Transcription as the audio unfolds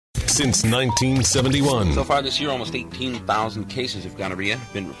since 1971. So far this year, almost 18,000 cases of gonorrhea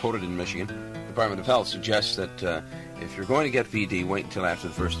have been reported in Michigan. The Department of Health suggests that if you're going to get VD, wait until after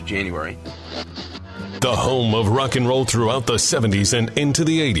the 1st of January. The home of rock and roll throughout the 70s and into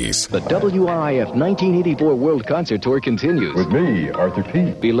the 80s. The WRIF 1984 World Concert Tour continues. With me, Arthur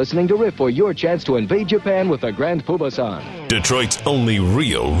P. Be listening to RIF for your chance to invade Japan with the Grand Poobah song. Detroit's only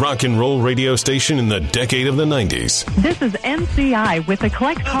real rock and roll radio station in the decade of the 90s. This is MCI with a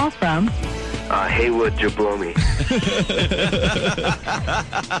collect call from... Haywood Jablomi.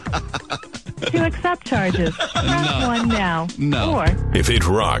 To accept charges, press 1 now. No. Or if it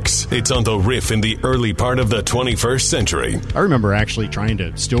rocks, it's on the RIF in the early part of the 21st century. I remember actually trying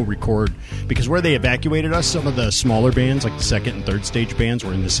to still record, because where they evacuated us, some of the smaller bands, like the second and third stage bands,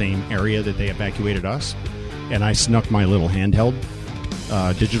 were in the same area that they evacuated us. And I snuck my little handheld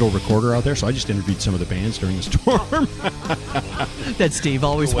digital recorder out there, so I just interviewed some of the bands during the storm. That's Steve,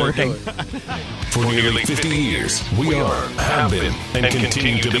 always working. For nearly 50 years, we are, have been, and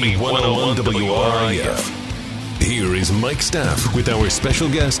continue to be 101 WRIF. Here is Mike Staff with our special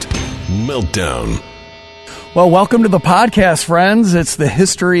guest, Meltdown. Well, welcome to the podcast, friends. It's the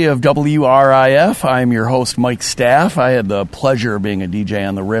history of WRIF. I'm your host, Mike Staff. I had the pleasure of being a DJ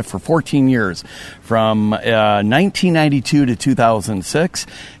on the RIF for 14 years, from 1992 to 2006.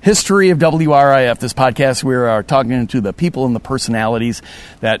 History of WRIF. This podcast, we are talking to the people and the personalities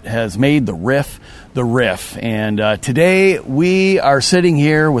that has made the RIF the RIF. And today we are sitting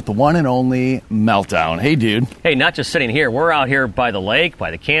here with the one and only Meltdown. Hey, dude. Hey, not just sitting here. We're out here by the lake,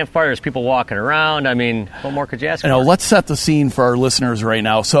 by the campfire. There's people walking around. I mean, what more could you ask for? Let's set the scene for our listeners right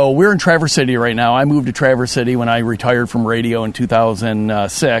now. So we're in Traverse City right now. I moved to Traverse City when I retired from radio in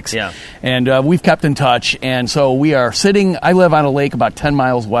 2006. Yeah. And we've kept in touch. And so we are sitting, I live on a lake about 10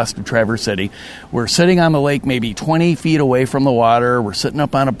 miles west of Traverse City. We're sitting on the lake maybe 20 feet away from the water. We're sitting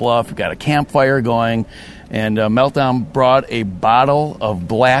up on a bluff. We've got a campfire going. And Meltdown brought a bottle of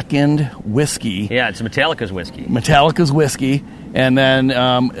blackened whiskey. Yeah, it's Metallica's whiskey. Metallica's whiskey. And then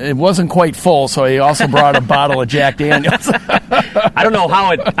it wasn't quite full, so he also brought a bottle of Jack Daniels. I don't know how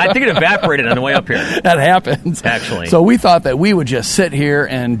I think it evaporated on the way up here. That happens. Actually. So we thought that we would just sit here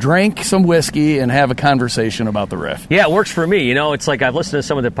and drink some whiskey and have a conversation about the RIF. Yeah, it works for me. You know, it's like I've listened to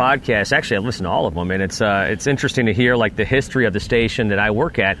some of the podcasts. Actually, I've listened to all of them, and it's interesting to hear like the history of the station that I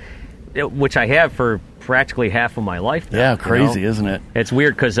work at, which I have for practically half of my life now. Yeah, crazy, isn't it? It's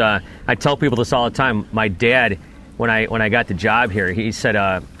weird because I tell people this all the time. My dad, when I got the job here, he said,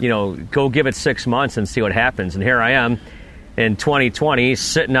 go give it 6 months and see what happens. And here I am in 2020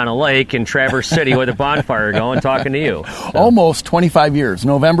 sitting on a lake in Traverse City with a bonfire going, talking to you. So. Almost 25 years.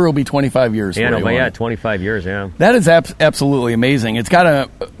 November will be 25 years. Yeah, 25 years, yeah. That is absolutely amazing. It's got to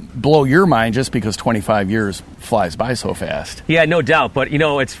blow your mind just because 25 years flies by so fast. Yeah, no doubt. But,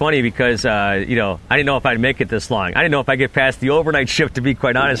 it's funny because, I didn't know if I'd make it this long. I didn't know if I'd get past the overnight shift, to be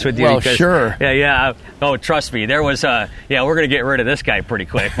quite honest with you. Well, because, sure. Yeah. Oh, trust me. There was, we're going to get rid of this guy pretty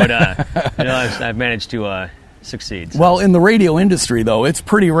quick. But, I've managed to succeed. So. Well, in the radio industry, though, it's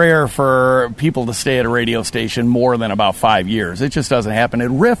pretty rare for people to stay at a radio station more than about 5 years. It just doesn't happen. At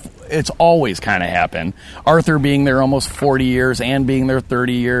RIF, it's always kind of happened. Arthur being there almost 40 years, Ann being there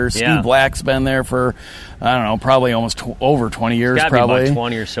 30 years. Yeah. Steve Black's been there for, I don't know, probably almost over 20 years. It's probably be about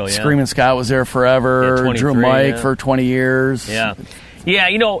 20 or so, yeah. Screaming Scott was there forever. Drew Mike for 20 years. Yeah. Yeah,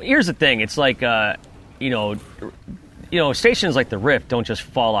 here's the thing. It's like, stations like the RIF don't just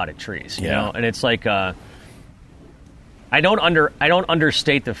fall out of trees, you know? And it's like... I don't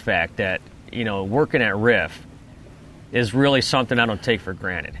understate the fact that, working at RIF is really something I don't take for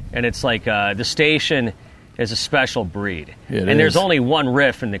granted. And it's like the station is a special breed. There's only one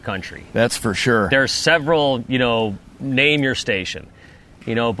RIF in the country. That's for sure. There's several, name your station.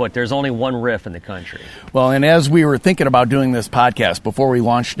 But there's only one RIF in the country. Well, and as we were thinking about doing this podcast, before we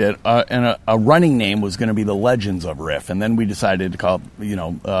launched it, and a running name was going to be the Legends of RIF, and then we decided to call it,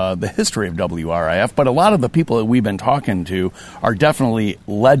 the history of WRIF. But a lot of the people that we've been talking to are definitely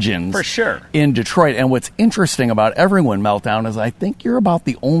legends. For sure. In Detroit. And what's interesting about everyone, Meltdown, is I think you're about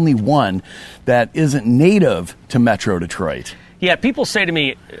the only one that isn't native to Metro Detroit. Yeah, people say to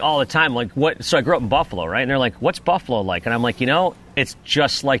me all the time, like, what? So I grew up in Buffalo, right? And they're like, what's Buffalo like? And I'm like, it's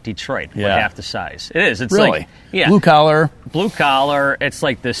just like Detroit, with half the size. It is. It's really? Like, yeah. Blue collar. It's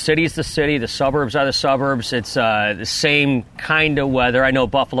like the city's the city, the suburbs are the suburbs. It's the same kind of weather. I know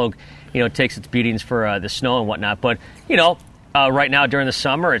Buffalo, takes its beatings for the snow and whatnot. But, right now during the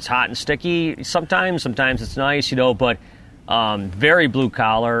summer, it's hot and sticky sometimes. Sometimes it's nice, but very blue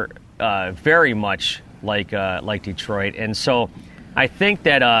collar, very much like Detroit. And so I think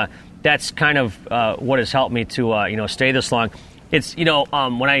that that's kind of what has helped me to stay this long. it's,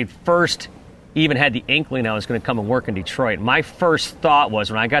 when I first even had the inkling I was going to come and work in Detroit, my first thought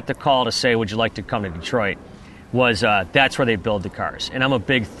was, when I got the call to say, would you like to come to Detroit, was that's where they build the cars. And I'm a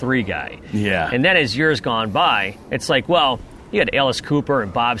big 3 guy. Yeah. And then as years gone by, it's like, well, you had Alice Cooper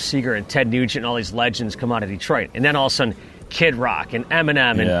and Bob Seger and Ted Nugent and all these legends come out of Detroit. And then all of a sudden, Kid Rock and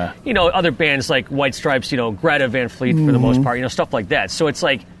Eminem and, other bands like White Stripes, Greta Van Fleet for the most part, stuff like that. So it's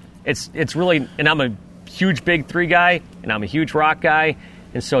like, it's really, and I'm a huge big 3 guy, and I'm a huge rock guy,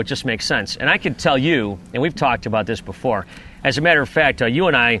 and so it just makes sense. And I can tell you, and we've talked about this before, as a matter of fact, you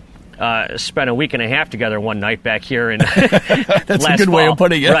and I spent a week and a half together one night back here in That's a good fall. way of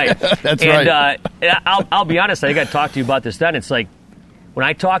putting it. Right. That's right. I'll be honest, I think I talked to you about this then. It's like, when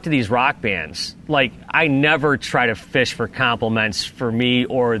I talk to these rock bands, like, I never try to fish for compliments for me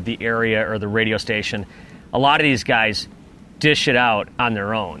or the area or the radio station. A lot of these guys dish it out on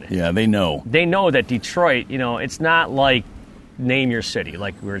their own. Yeah, they know. They know that Detroit, it's not like name your city,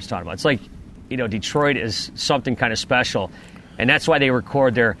 like we were just talking about. It's like, Detroit is something kind of special, and that's why they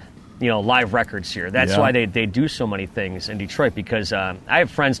record their, live records here. That's why they do so many things in Detroit, because I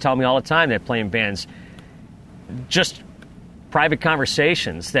have friends tell me all the time that play in bands, just private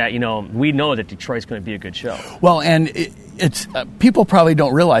conversations, that we know that Detroit's going to be a good show. Well, and it's people probably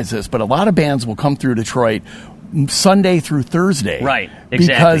don't realize this, but a lot of bands will come through Detroit Sunday through Thursday. Right, exactly.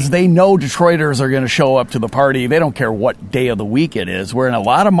 Because they know Detroiters are going to show up to the party. They don't care what day of the week it is. Where in a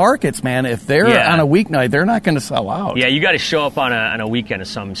lot of markets, man, if they're on a weeknight, they're not going to sell out. Yeah, you got to show up on a weekend of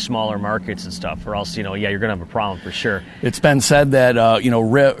some smaller markets and stuff, or else, you're going to have a problem for sure. It's been said that,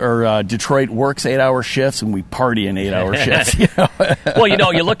 Detroit works 8-hour shifts and we party in 8-hour shifts. Well,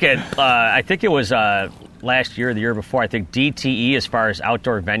 you look at, I think it was last year or the year before, I think DTE, as far as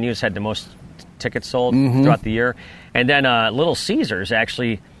outdoor venues, had the most tickets sold throughout the year. And then Little Caesars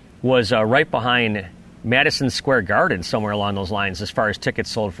actually was right behind Madison Square Garden, somewhere along those lines, as far as tickets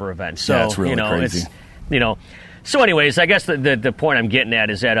sold for events. So, that's really crazy. So anyways, I guess the point I'm getting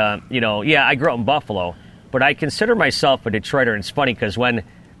at is that, I grew up in Buffalo, but I consider myself a Detroiter. And it's funny because when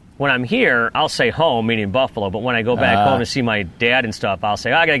I'm here, I'll say home, meaning Buffalo, but when I go back home to see my dad and stuff, I'll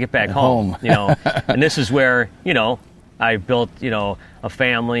say, I got to get back home. And this is where, I built, a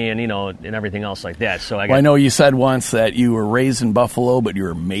family and, and everything else like that. So I know you said once that you were raised in Buffalo, but you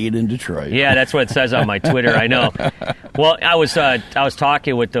were made in Detroit. Yeah, that's what it says on my Twitter. I know. Well, I was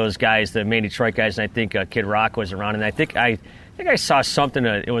talking with those guys, the main Detroit guys, and I think Kid Rock was around, and I think I saw something.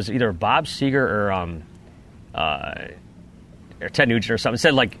 It was either Bob Seger or Ted Nugent or something. It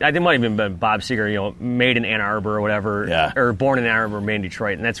said, like, I think it might have even been Bob Seger, made in Ann Arbor or whatever, or born in Ann Arbor, made in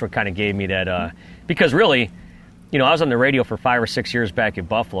Detroit, and that's what kind of gave me that. Because really, I was on the radio for 5 or 6 years back in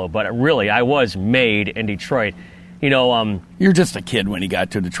Buffalo, but really, I was made in Detroit. You're just a kid when you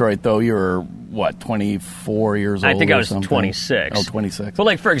got to Detroit, though. You were, 24 years old? I think I was 26. Oh, 26. But,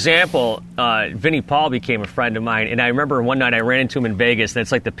 like, for example, Vinnie Paul became a friend of mine, and I remember one night I ran into him in Vegas, and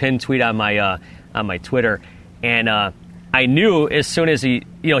it's like the pinned tweet on my Twitter, and I knew as soon as he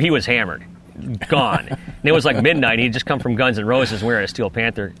was hammered, gone. And it was like midnight, and he'd just come from Guns N' Roses, and we were at a Steel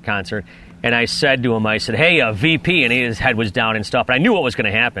Panther concert. And I said to him, hey, VP, and his head was down and stuff. And I knew what was going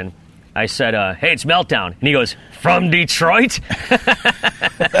to happen. I said, hey, it's Meltdown. And he goes, from Detroit?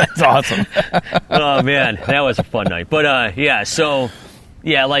 That's awesome. Oh, man, that was a fun night. But, Detroit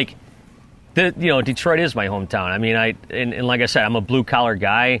is my hometown. I mean, and like I said, I'm a blue-collar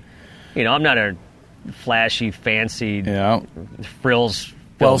guy. I'm not a flashy, fancy, frills.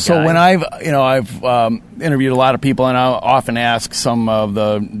 Well, so when I've interviewed a lot of people, and I often ask some of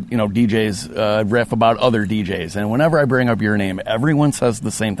the DJs riff about other DJs, and whenever I bring up your name, everyone says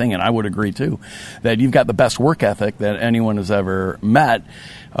the same thing, and I would agree too, that you've got the best work ethic that anyone has ever met.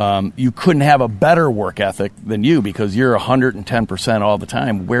 You couldn't have a better work ethic than you because you're 110% all the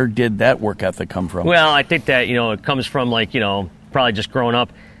time. Where did that work ethic come from? Well, I think that it comes from probably just growing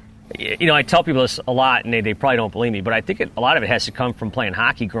up. I tell people this a lot, and they probably don't believe me, but I think a lot of it has to come from playing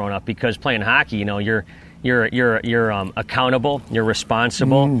hockey growing up. Because playing hockey, you're accountable, you're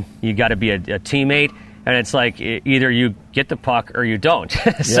responsible, you got to be a teammate, and it's like either you get the puck or you don't.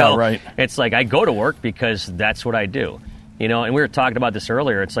 So right. It's like I go to work because that's what I do. And we were talking about this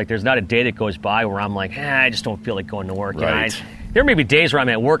earlier. It's like there's not a day that goes by where I'm like, I just don't feel like going to work. Right. There may be days where I'm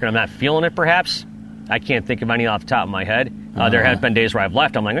at work and I'm not feeling it, perhaps. I can't think of any off the top of my head. There have been days where I've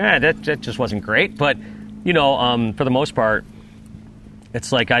left. I'm like, that just wasn't great. But, for the most part,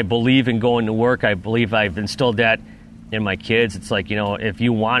 it's like I believe in going to work. I believe I've instilled that in my kids. It's like, if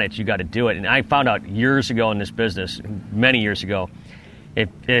you want it, you got to do it. And I found out years ago in this business, many years ago,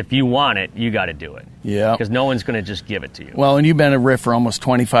 if you want it, you got to do it. Yeah. Because no one's going to just give it to you. Well, and you've been at RIF for almost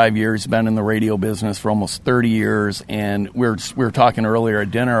 25 years, been in the radio business for almost 30 years, and we were talking earlier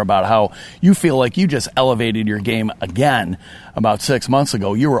at dinner about how you feel like you just elevated your game again about 6 months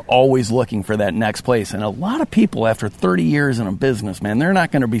ago. You were always looking for that next place, and a lot of people after 30 years in a business, man, they're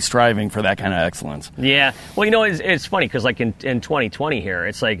not going to be striving for that kind of excellence. Yeah. Well, it's funny because like in 2020 here,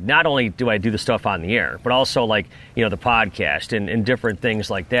 it's like not only do I do the stuff on the air, but also like, the podcast and different things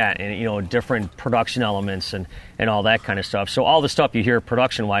like that, and, different production elements and all that kind of stuff. So all the stuff you hear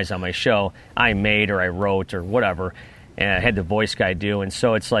production-wise on my show, I made or I wrote or whatever, and I had the voice guy do. And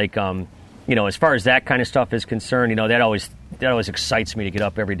so it's like, as far as that kind of stuff is concerned, that always excites me to get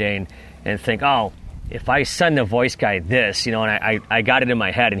up every day and think, oh, if I send the voice guy this, and I got it in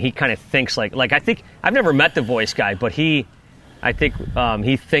my head, and he kind of thinks like I think I've never met the voice guy, but I think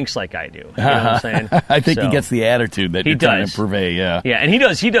he thinks like I do. You know what I'm saying? I think he gets the attitude that you're trying to purvey. Yeah, yeah, and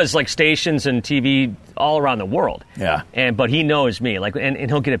he does like stations and TV all around the world. Yeah, but he knows me, and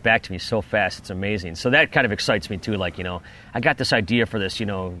he'll get it back to me so fast. It's amazing. So that kind of excites me too. Like I got this idea for this.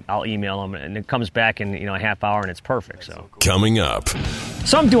 I'll email him, and it comes back in a half hour, and it's perfect. So coming up.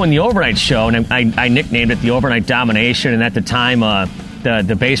 So I'm doing the overnight show, and I nicknamed it the Overnight Domination, and at the time.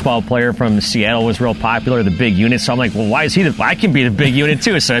 The baseball player from Seattle was real popular, the Big Unit. So I'm like, well, why is he I can be the Big Unit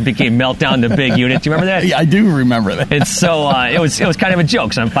too. So it became Meltdown, the Big Unit. Do you remember that? Yeah, I do remember that. And so it was kind of a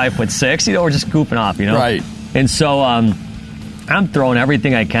joke. So I'm 5'6". We're just goofing off, Right. And so I'm throwing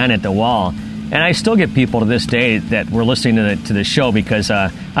everything I can at the wall. And I still get people to this day that were listening to the show because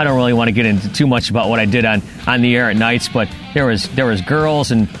I don't really want to get into too much about what I did on the air at nights. But there was girls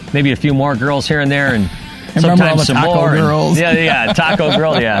and maybe a few more girls here and there, and sometimes some taco more. Girls. Yeah, taco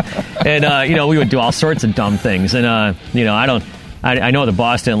girl, yeah. And, we would do all sorts of dumb things. And, I know the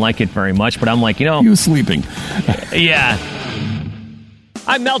boss didn't like it very much, but I'm like, He was sleeping. Yeah.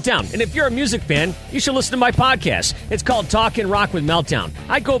 I'm Meltdown, and if you're a music fan, you should listen to my podcast. It's called Talkin' Rock with Meltdown.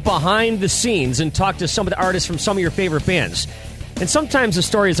 I go behind the scenes and talk to some of the artists from some of your favorite bands. And sometimes the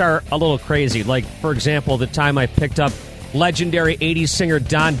stories are a little crazy. Like, for example, the time I picked up legendary 80s singer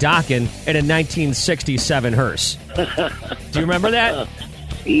Don Dokken in a 1967 hearse. Do you remember that?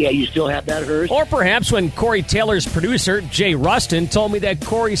 Yeah, you still have that hearse? Or perhaps when Corey Taylor's producer, Jay Rustin, told me that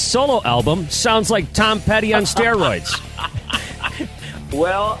Corey's solo album sounds like Tom Petty on steroids.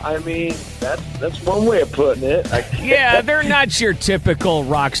 Well, I mean, that's one way of putting it. Yeah, they're not your typical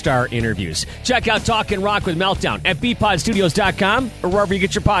rock star interviews. Check out Talkin' Rock with Meltdown at bpodstudios.com or wherever you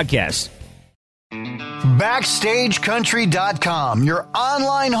get your podcasts. BackstageCountry.com, your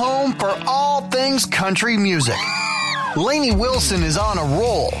online home for all things country music. Lainey Wilson is on a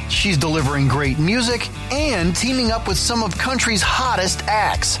roll. She's delivering great music and teaming up with some of country's hottest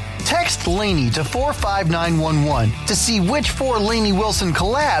acts. Text Lainey to 45911 to see which 4 Lainey Wilson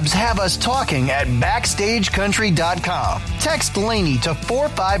collabs have us talking at BackstageCountry.com. Text Lainey to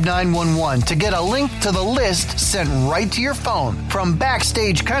 45911 to get a link to the list sent right to your phone from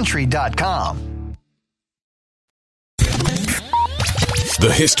BackstageCountry.com.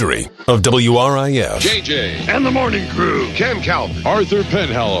 The history of WRIF. JJ and the morning crew. Ken Calvin, Arthur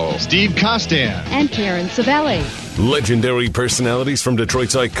Penhallow, Steve Costan, and Karen Savelli. Legendary personalities from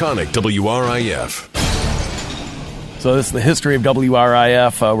Detroit's iconic WRIF. So this is the history of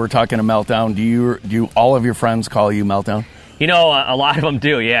WRIF. We're talking to Meltdown. Do all of your friends call you Meltdown? A lot of them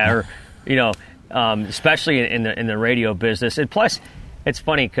do, yeah. Or, especially in the radio business. And plus, it's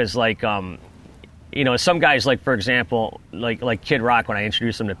funny because some guys, like, for example, like Kid Rock, when I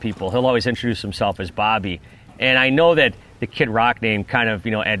introduce him to people, he'll always introduce himself as Bobby. And I know that the Kid Rock name kind of,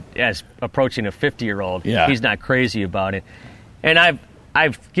 as approaching a 50-year-old, he's not crazy about it. And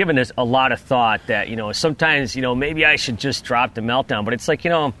I've given this a lot of thought that, sometimes, maybe I should just drop the Meltdown. But it's like,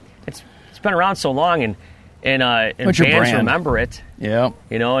 it's been around so long and fans remember it. Yeah.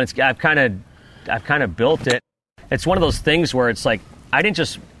 I've kind of built it. It's one of those things where it's like, I didn't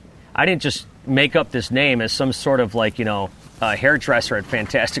just make up this name as some sort of hairdresser at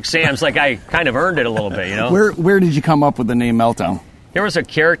Fantastic Sam's. Like, I kind of earned it a little bit, Where did you come up with the name Meltdown? There was a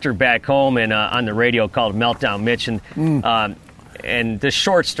character back home on the radio called Meltdown Mitch, and the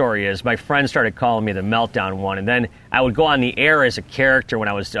short story is my friend started calling me the Meltdown one, and then I would go on the air as a character when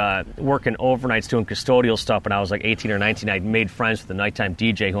I was working overnights doing custodial stuff when I was like 18 or 19. I made friends with the nighttime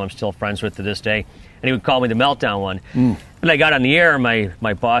DJ who I'm still friends with to this day, and he would call me the Meltdown one. And I got on the air,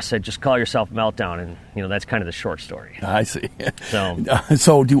 my boss said, just call yourself Meltdown, and that's kind of the short story. I see.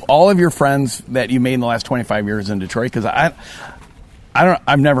 So do all of your friends that you made in the last 25 years in Detroit, because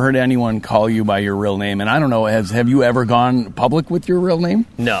I've never heard anyone call you by your real name, and I don't know, have you ever gone public with your real name?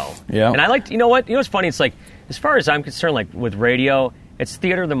 No. Yeah. And I like, what's funny? It's like, as far as I'm concerned, like with radio, It's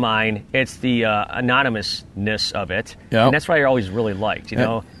theater of the mind. It's the anonymousness of it. Yep. And that's what I always really liked, you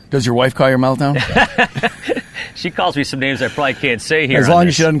know. Does your wife call you Meltdown? She calls me some names I probably can't say here. As long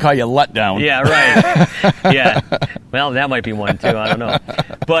as she doesn't call you Letdown. Yeah, right. Yeah. Well, that might be one too. I don't know.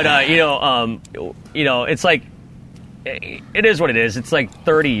 But it's like it is what it is. It's like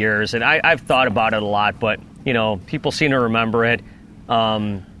 30 years, and I've thought about it a lot. But people seem to remember it.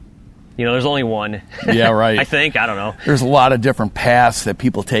 There's only one. Yeah, right. I think. I don't know. There's a lot of different paths that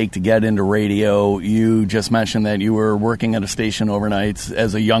people take to get into radio. You just mentioned that you were working at a station overnights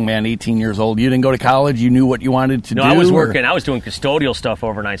as a young man, 18 years old. You didn't go to college. You knew what you wanted to do? No, I was working. I was doing custodial stuff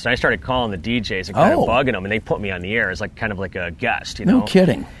overnights, and I started calling the DJs and kind of bugging them, and they put me on the air as kind of like a guest, No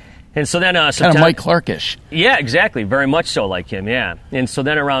kidding. And so then kind of Mike Clark-ish. Yeah, exactly. Very much so like him, yeah. And so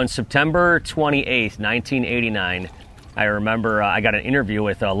then around September 28th, 1989, I remember I got an interview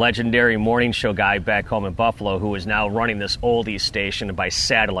with a legendary morning show guy back home in Buffalo who is now running this oldies station by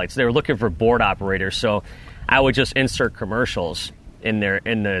satellite. So they were looking for board operators, so I would just insert commercials in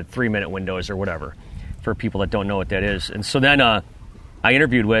the 3-minute windows or whatever for people that don't know what that is. And so then I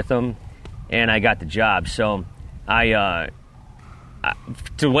interviewed with him, and I got the job. So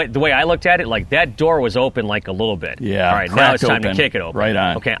the way I looked at it, that door was open a little bit. Yeah. All right, now it's time to kick it open. Right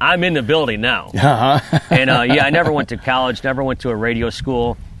on. Okay, I'm in the building now. Uh-huh. And I never went to college, never went to a radio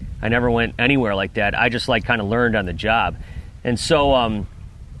school. I never went anywhere like that. I just kind of learned on the job. And so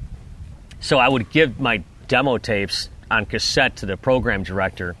I would give my demo tapes on cassette to the program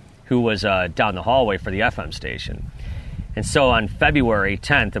director who was down the hallway for the FM station. And so on February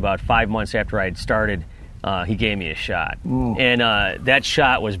 10th, about 5 months after I had started, he gave me a shot. Ooh. And that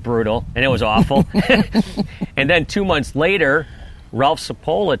shot was brutal, and it was awful. And then 2 months later, Ralph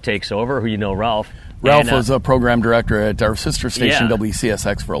Cipolla takes over, who you know Ralph. Ralph was a program director at our sister station, yeah.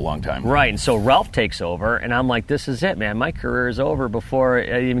 WCSX, for a long time. Right, and so Ralph takes over, and I'm like, this is it, man. My career is over before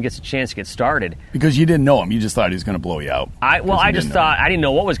it even gets a chance to get started. Because you didn't know him. You just thought he was going to blow you out. I just thought, I didn't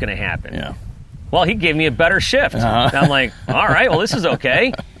know what was going to happen. Yeah. Well, he gave me a better shift. Uh-huh. And I'm like, all right, well, this is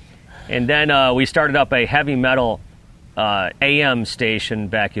okay. And then we started up a heavy metal AM station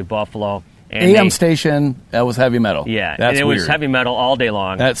back in Buffalo. And AM station, that was heavy metal. Yeah, That's and it weird. was heavy metal all day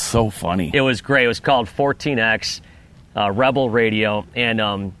long. That's so funny. It was great. It was called 14X Rebel Radio.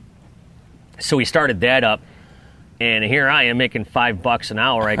 And so we started that up. And here I am making $5 an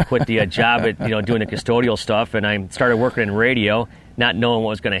hour. I quit the job at doing the custodial stuff, and I started working in radio, not knowing what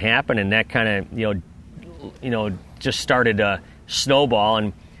was going to happen. And that kind of just started to snowball.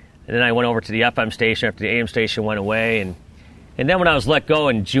 And then I went over to the FM station after the AM station went away. And then when I was let go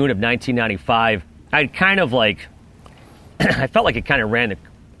in June of 1995, I'd kind of I felt like it kind of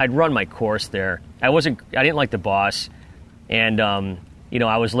I'd run my course there. I didn't like the boss. And,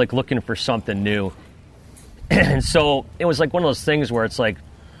 I was looking for something new. And so it was one of those things where it's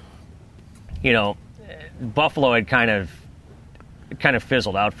Buffalo had kind of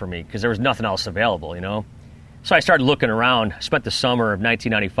fizzled out for me because there was nothing else available, So I started looking around. Spent the summer of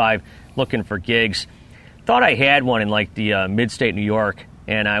 1995 looking for gigs. Thought I had one in the mid-state New York,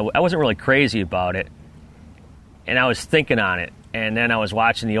 and I wasn't really crazy about it. And I was thinking on it. And then I was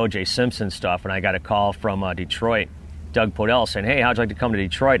watching the O.J. Simpson stuff, and I got a call from Detroit, Doug Podell, saying, "Hey, how'd you like to come to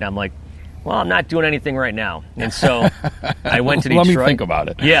Detroit?" And I'm like, well, I'm not doing anything right now. And so I went to Detroit. Let me think about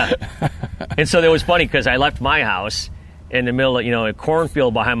it. Yeah. And so it was funny because I left my house in the middle of, a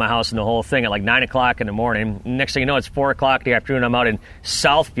cornfield behind my house and the whole thing at 9 o'clock in the morning. Next thing you know, it's 4 o'clock in the afternoon. I'm out in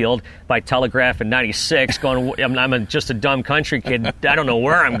Southfield by Telegraph and 96 going, I'm just a dumb country kid. I don't know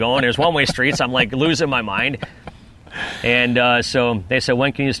where I'm going. There's one-way streets. I'm losing my mind. And so they said,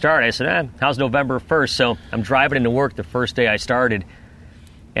 when can you start? I said, how's November 1st? So I'm driving into work the first day I started.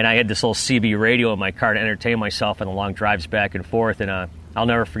 And I had this little CB radio in my car to entertain myself on the long drives back and forth. And I'll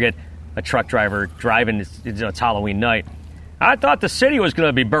never forget a truck driver driving. It's Halloween night. I thought the city was going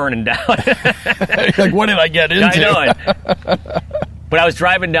to be burning down. What did I get into? I know it. But I was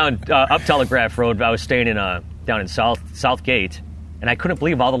driving down up Telegraph Road. I was staying down in Southgate, and I couldn't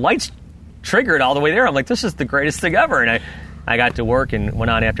believe all the lights triggered all the way there. I'm like, this is the greatest thing ever. And I got to work and went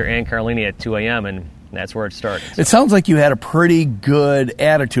on after Ann Carlini at 2 a.m., and that's where it started. It sounds like you had a pretty good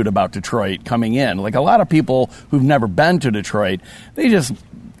attitude about Detroit coming in. A lot of people who've never been to Detroit, they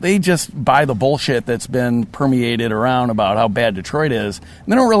just buy the bullshit that's been permeated around about how bad Detroit is, and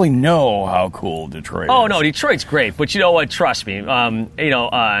they don't really know how cool Detroit is. Oh, no, Detroit's great, but you know what? Trust me.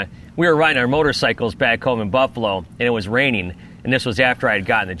 We were riding our motorcycles back home in Buffalo, and it was raining, and this was after I had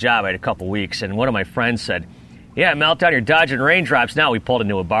gotten the job. I had a couple weeks, and one of my friends said, yeah, Meltdown, you're dodging raindrops. Now we pulled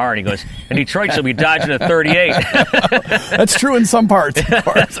into a bar, and he goes, in Detroit, you'll be dodging a 38. That's true in some parts, of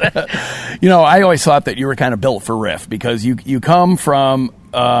course. I always thought that you were kind of built for riff because you come from,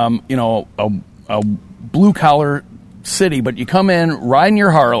 a blue-collar city, but you come in riding your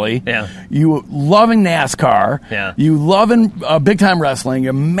Harley. Yeah. You loving NASCAR. Yeah. You loving big-time wrestling.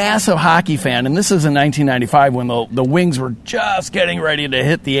 You're a massive hockey fan, and this is in 1995 when the Wings were just getting ready to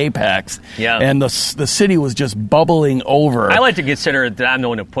hit the apex. Yeah. And the city was just bubbling over. I like to consider that I'm the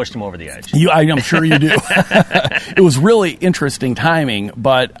one who pushed him over the edge. I'm sure you do. It was really interesting timing,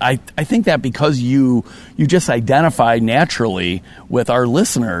 but I think that because you just identify naturally with our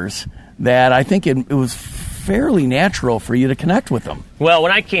listeners, that I think it was fairly natural for you to connect with them. Well,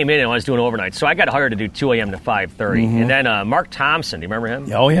 when I came in and I was doing overnight, so I got hired to do 2 a.m. to 5:30. And then Mark Thompson, do you remember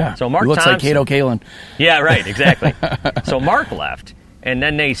him? Oh, yeah. So Mark he looks Thompson, like Kato Kalin. Yeah, right, exactly. So Mark left, and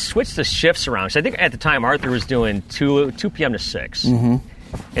then they switched the shifts around. So I think at the time Arthur was doing 2 p.m. to 6. Mm-hmm.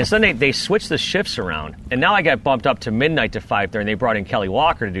 And so then they switched the shifts around, and now I got bumped up to midnight to 5:30, and they brought in Kelly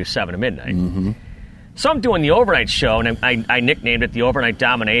Walker to do 7 to midnight. Mm-hmm. So I'm doing the overnight show, and I nicknamed it the Overnight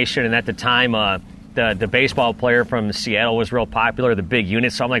Domination, and at the time the baseball player from Seattle was real popular, the Big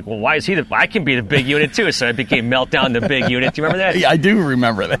Unit. So I'm like, well, why is he I can be the Big Unit too. So I became Meltdown, the Big Unit. Do you remember that? Yeah, I do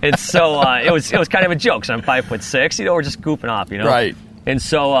remember that. And so it was kind of a joke. So I'm 5'6", we're just goofing off, Right. And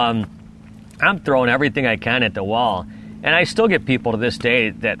so I'm throwing everything I can at the wall. And I still get people to this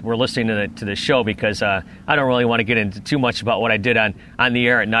day that were listening to the show because I don't really want to get into too much about what I did on the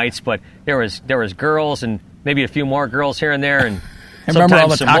air at nights, but there was girls and maybe a few more girls here and there, and I remember all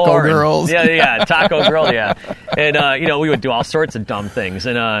the taco girls. Yeah, taco girl, yeah. And we would do all sorts of dumb things,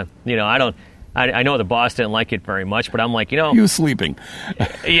 and I know the boss didn't like it very much, but I'm like, He was sleeping.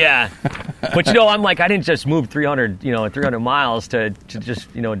 Yeah. But, I'm like, I didn't just move 300 miles to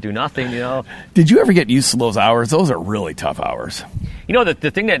just, do nothing, Did you ever get used to those hours? Those are really tough hours.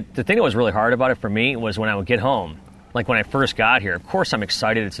 The thing that was really hard about it for me was when I would get home. Like when I first got here, of course I'm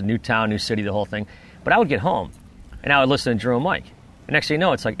excited. It's a new town, new city, the whole thing. But I would get home, and I would listen to Drew and Mike. And next thing you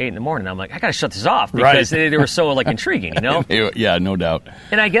know, it's like 8 in the morning. I'm like, I got to shut this off because they were so, intriguing, Yeah, no doubt.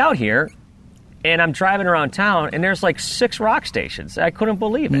 And I get out here, and I'm driving around town, and there's 6 rock stations. I couldn't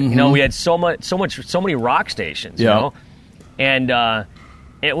believe it. Mm-hmm. We had so many rock stations. And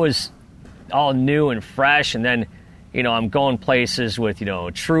it was all new and fresh. And then, I'm going places with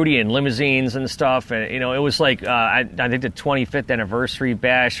Trudy and limousines and stuff. And it was like I think the 25th anniversary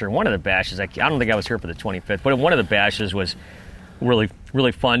bash or one of the bashes. I don't think I was here for the 25th, but one of the bashes was really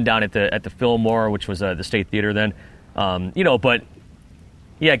really fun down at the Fillmore, which was the State Theater then. But.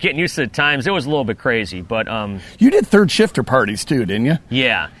 Yeah, getting used to the times, it was a little bit crazy, but... You did third shifter parties, too, didn't you?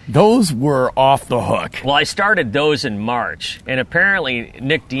 Yeah. Those were off the hook. Well, I started those in March, and apparently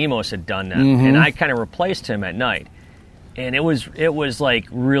Nick Demos had done them, Mm-hmm. and I kind of replaced him at night. And it was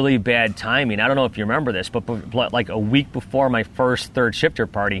really bad timing. I don't know if you remember this, but a week before my first third shifter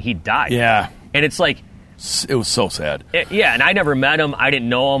party, he died. Yeah. And it's like... It was so sad. And I never met him. I didn't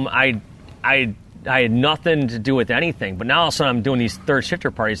know him. I had nothing to do with anything, but now all of a sudden I'm doing these third shifter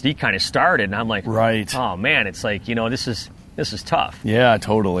parties. He kind of started, and I'm like, right. Oh man, it's like this is tough. Yeah,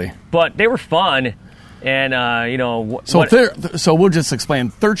 totally. But they were fun, and So we'll just explain.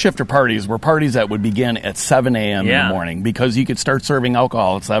 Third shifter parties were parties that would begin at 7 a.m. in the morning because you could start serving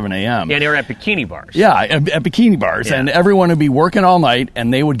alcohol at 7 a.m. Yeah, and they were at bikini bars. Yeah, at bikini bars, and everyone would be working all night,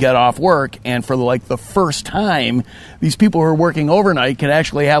 and they would get off work, and for the first time, these people who are working overnight could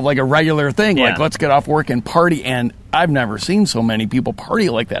actually have a regular thing, let's get off work and party. And I've never seen so many people party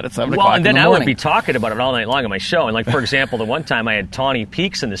like that at 7 o'clock Well, and then in the I morning. would be talking about it all night long on my show. And for example, the one time I had Tawny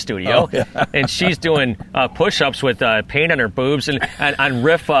Peaks in the studio, and she's doing push-ups with paint on her boobs and on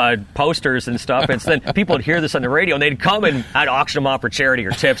riff posters and stuff. And so then people would hear this on the radio, and they'd come and I'd auction them off for charity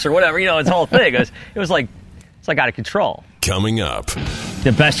or tips or whatever. It's the whole thing. It was like out of control. Coming up.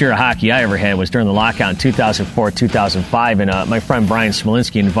 The best year of hockey I ever had was during the lockout in 2004, 2005, and my friend Brian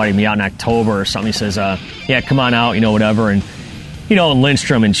Smolinski invited me out in October or something. He says, come on out, whatever. And,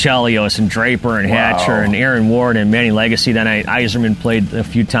 Lindstrom and Chelios and Draper and Hatcher and Aaron Ward and Manny Legacy. Then Iserman played a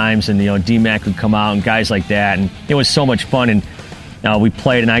few times, and, D-Mac would come out and guys like that. And it was so much fun. And we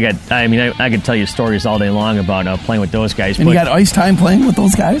played, and I could tell you stories all day long about playing with those guys. And you got ice time playing with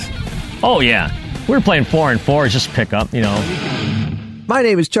those guys? Oh, yeah. We were playing 4-on-4, just pick up, My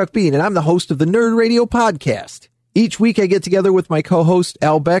name is Chuck Bean, and I'm the host of the Nerd Radio Podcast. Each week I get together with my co-host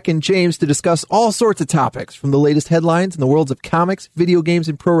Al Beck and James to discuss all sorts of topics, from the latest headlines in the worlds of comics, video games,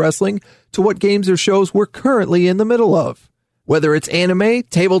 and pro wrestling, to what games or shows we're currently in the middle of. Whether it's anime,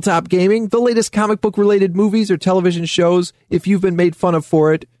 tabletop gaming, the latest comic book-related movies or television shows, if you've been made fun of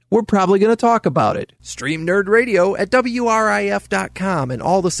for it, we're probably going to talk about it. Stream Nerd Radio at WRIF.com and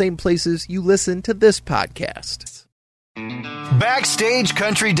all the same places you listen to this podcast.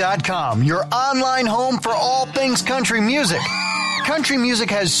 BackstageCountry.com, your online home for all things country music. Country music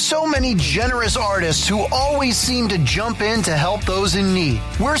has so many generous artists who always seem to jump in to help those in need.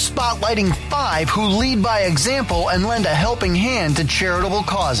 We're spotlighting 5 who lead by example and lend a helping hand to charitable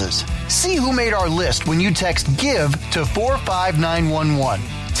causes. See who made our list when you text GIVE to 45911.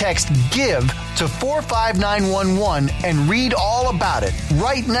 Text GIVE to 45911 and read all about it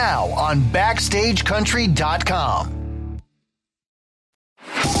right now on BackstageCountry.com.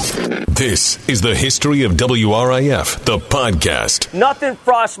 This is the History of WRIF, the podcast. Nothing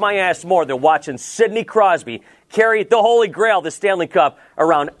frosts my ass more than watching Sidney Crosby carry the Holy Grail, the Stanley Cup,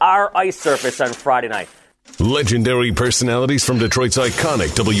 around our ice surface on Friday night. Legendary personalities from Detroit's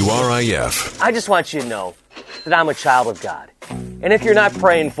iconic WRIF. I just want you to know that I'm a child of God. And if you're not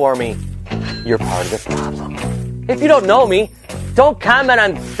praying for me, you're part of the problem. If you don't know me, don't comment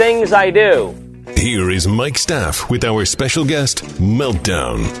on things I do. Here is Mike Staff with our special guest,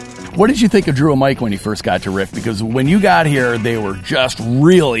 Meltdown. What did you think of Drew and Mike when you first got to RIF? Because when you got here, they were just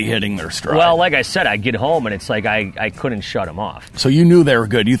really hitting their stride. Well, like I said, I get home and it's like I couldn't shut them off. So you knew they were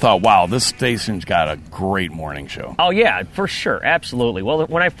good. You thought, wow, this station's got a great morning show. Oh, yeah, for sure. Absolutely. Well,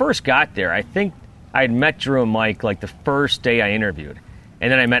 when I first got there, I think I had met Drew and Mike like the first day I interviewed. And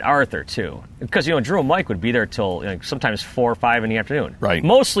then I met Arthur, too. Because, Drew and Mike would be there till sometimes 4 or 5 in the afternoon. Right.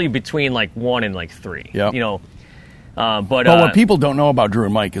 Mostly between 1 and 3. Yep. But what people don't know about Drew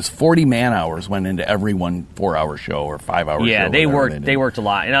and Mike is 40 man-hours went into every 1 4-hour show or 5-hour show. Yeah, they worked a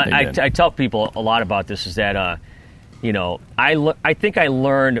lot. And I tell people a lot about this is that, I think I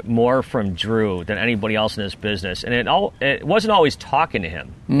learned more from Drew than anybody else in this business. And it wasn't always talking to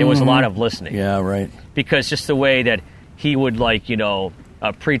him. It was a lot of listening. Yeah, right. Because just the way that he would,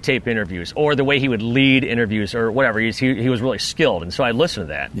 pre-tape interviews, or the way he would lead interviews, or whatever. He was really skilled, and so I'd listen to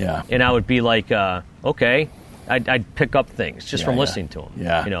that. Yeah. And I would be like, okay, I'd pick up things just from listening to him.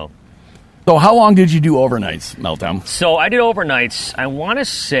 Yeah. So how long did you do overnights, Meltdown? So I did overnights, I want to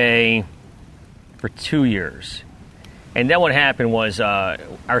say, for 2 years. And then what happened was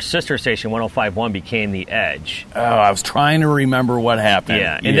our sister station, 105.1, became The Edge. Oh, I was trying to remember what happened.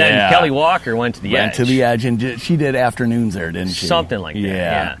 Yeah, and then Kelly Walker went to The Edge. Went to The Edge, and she did afternoons there, didn't she? Something like that,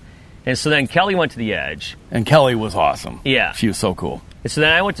 yeah. And so then Kelly went to The Edge. And Kelly was awesome. Yeah. She was so cool. And so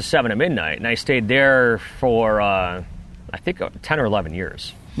then I went to 7 at midnight, and I stayed there for, I think, 10 or 11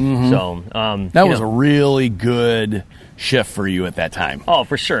 years. Mm-hmm. So that was a really good shift for you at that time. Oh,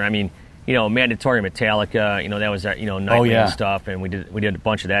 for sure. I mean, Mandatory Metallica, that was that, nightly and stuff, and we did a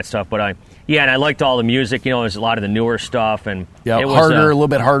bunch of that stuff. But and I liked all the music. It was a lot of the newer stuff, and it was a little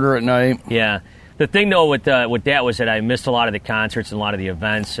bit harder at night. Yeah. The thing though with that was that I missed a lot of the concerts and a lot of the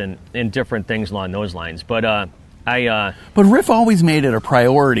events and different things along those lines. But But RIF always made it a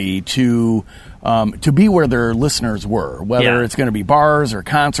priority to be where their listeners were, whether it's going to be bars or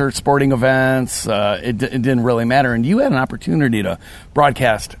concerts, sporting events. It didn't really matter, and you had an opportunity to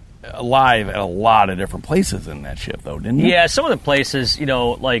broadcast live at a lot of different places in that shift, though, didn't you? Yeah, some of the places,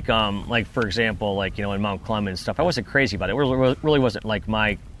 like for example, in Mount Clemens stuff, I wasn't crazy about it. It really wasn't like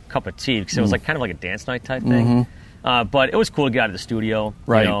my cup of tea because it was kind of like a dance night type thing. Mm-hmm. But it was cool to get out of the studio,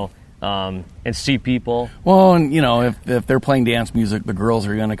 right? And see people. Well, and if they're playing dance music, the girls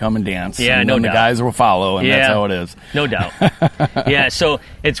are going to come and dance. Yeah, and no then doubt. The guys will follow, and that's how it is. No doubt. Yeah, so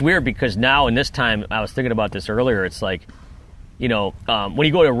it's weird because now in this time, I was thinking about this earlier. It's like, when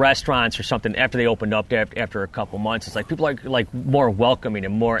you go to restaurants or something after they opened up after a couple months, it's like people are like more welcoming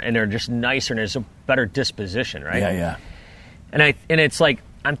and they're just nicer and there's a better disposition, right? Yeah. And it's like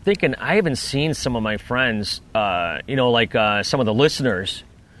I'm thinking I haven't seen some of my friends, some of the listeners,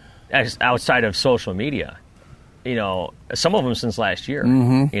 outside of social media, some of them since last year.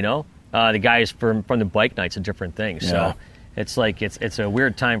 Mm-hmm. The guys from the bike nights and different things. Yeah. So it's like it's a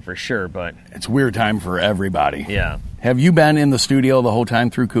weird time for sure, but it's a weird time for everybody. Yeah. Have you been in the studio the whole time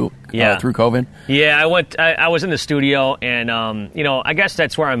through COVID? Yeah, I was in the studio, and I guess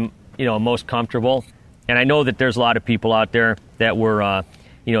that's where I'm most comfortable. And I know that there's a lot of people out there that were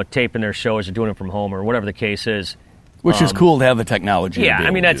taping their shows or doing it from home or whatever the case is. Which is cool to have the technology. Yeah, to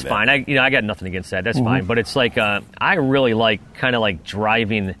be able that's to do that. fine. I got nothing against that. That's Mm-hmm. fine. But it's like I really like kind of like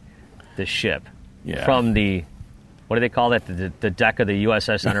driving the ship from the. What do they call that? The deck of the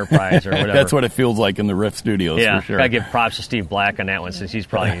USS Enterprise or whatever. That's what it feels like in the RIF studios, for sure. I give props to Steve Black on that one since he's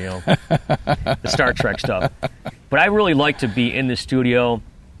probably, the Star Trek stuff. But I really like to be in the studio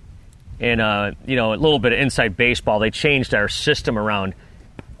and, a little bit of inside baseball. They changed our system around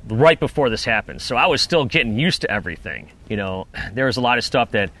right before this happened. So I was still getting used to everything. There was a lot of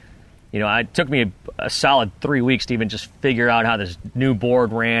stuff that, it took me a solid 3 weeks to even just figure out how this new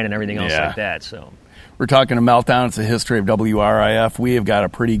board ran and everything else like that. So we're talking to Meltdown. It's the history of WRIF. We have got a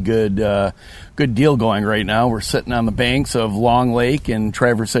pretty good deal going right now. We're sitting on the banks of Long Lake in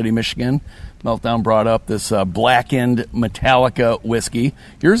Traverse City, Michigan. Meltdown brought up this blackened Metallica whiskey.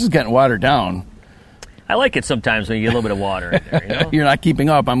 Yours is getting watered down. I like it sometimes when you get a little bit of water in there. You're not keeping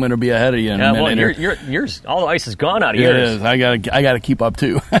up. I'm going to be ahead of you in a minute. Well, yours, all the ice is gone out of yours. It is. I got to keep up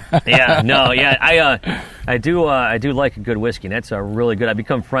too. I do like a good whiskey. And that's really good. I've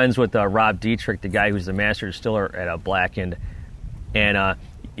become friends with Rob Dietrich, the guy who's the master distiller at Blackened, and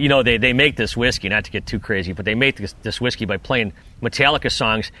they make this whiskey. Not to get too crazy, but they make this whiskey by playing Metallica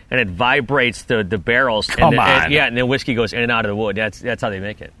songs, and it vibrates the barrels. Come on. And the whiskey goes in and out of the wood. That's how they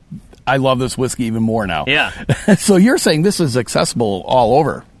make it. I love this whiskey even more now. Yeah. So you're saying this is accessible all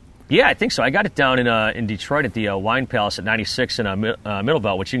over? Yeah, I think so. I got it down in Detroit at the Wine Palace at 96 in Middle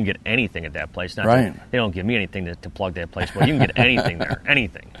Belt, which you can get anything at that place. Right. They don't give me anything to plug that place, but you can get anything there,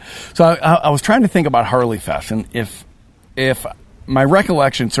 anything. So I was trying to think about Harley Fest, and if my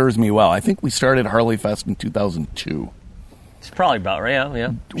recollection serves me well, I think we started Harley Fest in 2002. It's probably about right.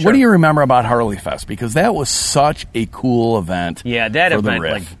 Yeah. Sure. What do you remember about Harley Fest? Because that was such a cool event. Yeah, that for event, the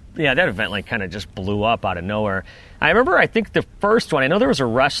RIF. that event kind of just blew up out of nowhere. I remember, I think the first one, I know there was a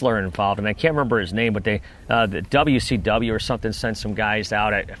wrestler involved, and I can't remember his name, but the WCW or something sent some guys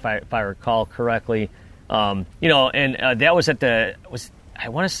out, if I recall correctly. And that was I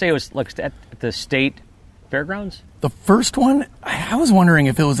want to say it was like at the state fairgrounds. The first one, I was wondering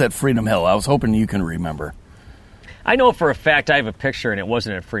if it was at Freedom Hill. I was hoping you can remember. I know for a fact I have a picture, and it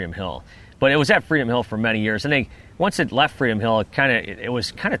wasn't at Freedom Hill, but it was at Freedom Hill for many years. And once it left Freedom Hill, it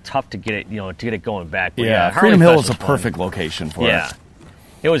was kind of tough to get it going back. But yeah, Freedom Hill is a perfect location for it. Yeah,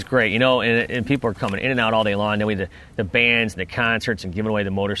 it was great, and people are coming in and out all day long. Then we had the bands and the concerts and giving away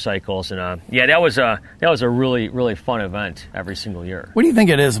the motorcycles, and that was a really, really fun event every single year. What do you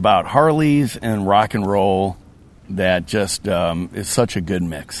think it is about Harleys and rock and roll that just is such a good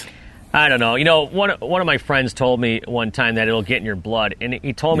mix? I don't know. One of my friends told me one time that it'll get in your blood, and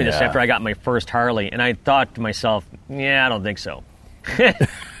he told me this after I got my first Harley, and I thought to myself, I don't think so.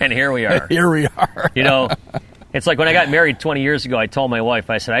 And here we are. Here we are. It's like when I got married 20 years ago, I told my wife,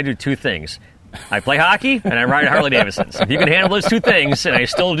 I said, I do two things. I play hockey, and I ride Harley-Davidsons. If you can handle those two things, and I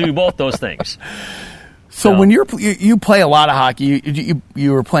still do both those things. So when you play a lot of hockey,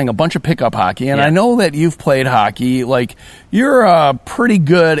 you were playing a bunch of pickup hockey, and I know that you've played hockey. Like, you're a pretty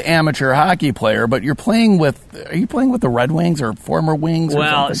good amateur hockey player, but are you playing with the Red Wings or former Wings?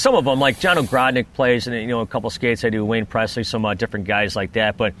 Well, some of them, like John Ogrodnik plays, and a couple skates I do, Wayne Presley, some different guys like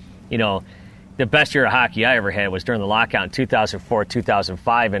that. But the best year of hockey I ever had was during the lockout in 2004,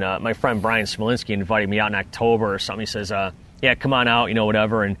 2005, and my friend Brian Smolinski invited me out in October or something. He says, come on out,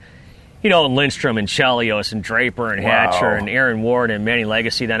 whatever, and Lindstrom and Chelios and Draper and Hatcher and Aaron Ward and Manny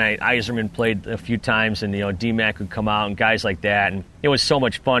Legacy. Then Iserman played a few times, and D-Mac would come out and guys like that, and it was so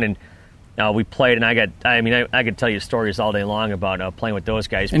much fun. And we played, and I could tell you stories all day long about playing with those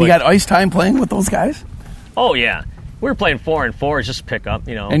guys. And you got ice time playing with those guys? Oh yeah. We were playing 4-on-4s just to pick up,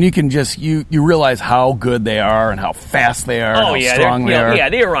 And you can just you realize how good they are and how fast they are, how strong they are. Yeah,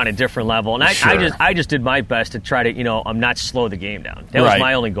 they were on a different level, and I just did my best to try to not slow the game down. That was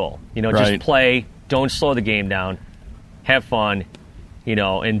my only goal. Just play, don't slow the game down, have fun,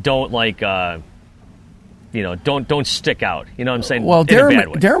 and don't don't stick out. You know what I'm saying? Well, in a bad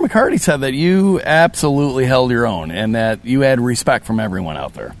way. Darren McCarty said that you absolutely held your own and that you had respect from everyone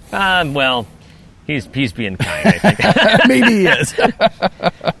out there. Well. He's being kind, I think. Maybe he is.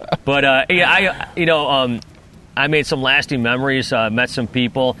 But I made some lasting memories. Met some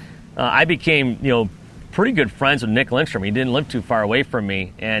people. I became pretty good friends with Nick Lindstrom. He didn't live too far away from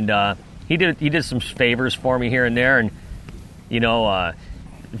me, and he did some favors for me here and there. And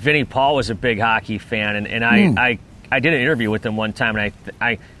Vinnie Paul was a big hockey fan, and I did an interview with him one time, and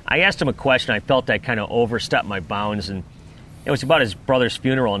I asked him a question. I felt I kind of overstepped my bounds, and it was about his brother's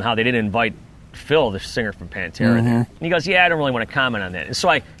funeral and how they didn't invite Phil, the singer from Pantera, there. And he goes, I don't really want to comment on that. And so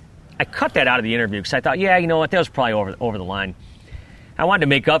I cut that out of the interview because I thought, that was probably over the line. I wanted to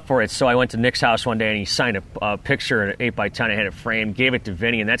make up for it, so I went to Nick's house one day, and he signed a picture, an 8x10. I had it framed, gave it to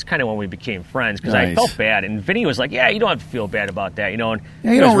Vinny, and that's kind of when we became friends because I felt bad. And Vinny was like, you don't have to feel bad about that, And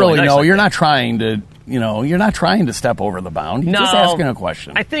you don't really know. You're not trying to, you're not trying to step over the bound. You're just asking a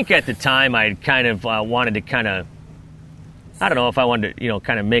question. I think at the time I kind of wanted to kind of I don't know if I wanted to,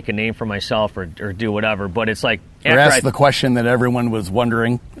 kind of make a name for myself or do whatever, but it's like... Or ask the question that everyone was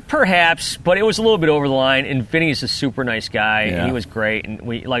wondering. Perhaps, but it was a little bit over the line, and Vinny's a super nice guy, and he was great, and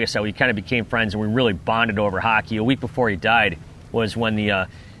we, like I said, we kind of became friends, and we really bonded over hockey. A week before he died was when the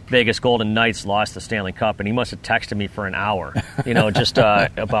Vegas Golden Knights lost the Stanley Cup, and he must have texted me for an hour, just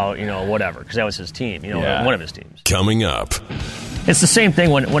about, whatever, because that was his team, one of his teams. Coming up. It's the same thing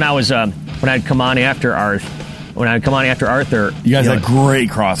when I was, when I'd come on after Arthur. You guys had great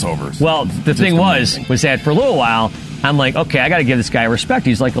crossovers. Well, the thing was that for a little while, I'm like, okay, I got to give this guy respect.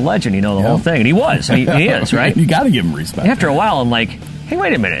 He's like a legend, the whole thing. And he was. He is, right? You got to give him respect. After a while, I'm like, hey,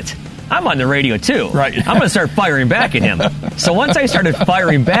 wait a minute. I'm on the radio, too. Right. I'm going to start firing back at him. So once I started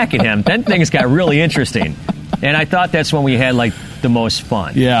firing back at him, then things got really interesting. And I thought that's when we had, the most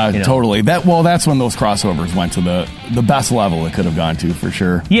fun. Yeah, totally. That's when those crossovers went to the best level it could have gone to, for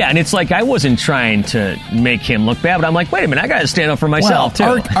sure. Yeah, and it's like I wasn't trying to make him look bad, but I'm like, wait a minute, I got to stand up for myself, too.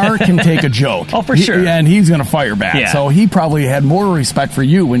 Art can take a joke. Oh, for sure. And he's going to fire back. Yeah. So he probably had more respect for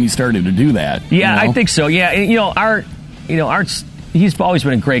you when you started to do that. Yeah, I think so. Yeah, and, Art's, he's always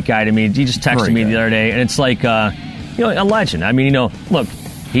been a great guy to me. He just texted me the other day, and it's like, a legend. I mean, look,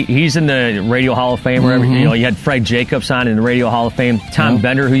 he's in the Radio Hall of Fame. Mm-hmm. You had Fred Jacobs on in the Radio Hall of Fame. Tom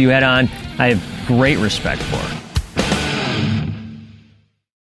Bender, who you had on, I have great respect for.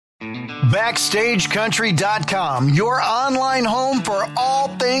 BackstageCountry.com, your online home for all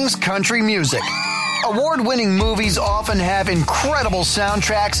things country music. Award-winning movies often have incredible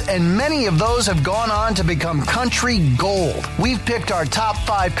soundtracks, and many of those have gone on to become country gold. We've picked our top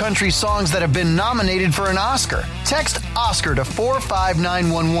 5 country songs that have been nominated for an Oscar. Text Oscar to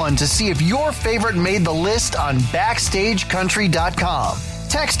 45911 to see if your favorite made the list on BackstageCountry.com.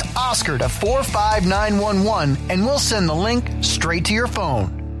 Text Oscar to 45911 and we'll send the link straight to your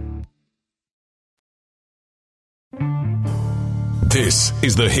phone. This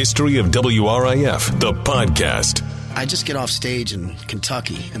is the History of WRIF, the podcast. I just get off stage in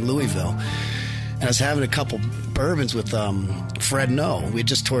Kentucky, in Louisville, and I was having a couple bourbons with Fred No. We had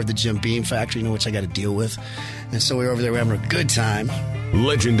just toured the Jim Beam factory, which I got to deal with. And so we were over there, we were having a good time.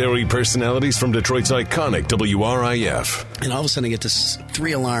 Legendary personalities from Detroit's iconic WRIF. And all of a sudden I get this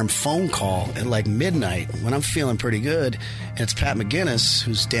 3-alarm phone call at midnight when I'm feeling pretty good. And it's Pat McGinnis,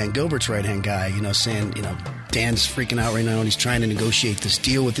 who's Dan Gilbert's right-hand guy, saying, Dan's freaking out right now and he's trying to negotiate this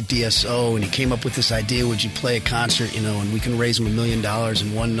deal with the DSO. And he came up with this idea, would you play a concert, and we can raise him $1 million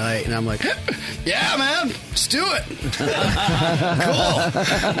in one night. And I'm like, yeah, man, let's do it. Cool.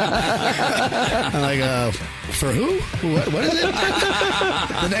 I'm like, for who? What is it?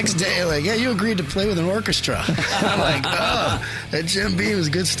 The next day, yeah, you agreed to play with an orchestra. I'm like, that Jim Beam is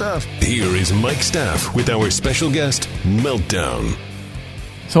good stuff. Here is Mike Staff with our special guest, Meltdown.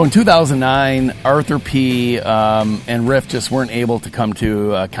 So in 2009, Arthur P. And Riff just weren't able to come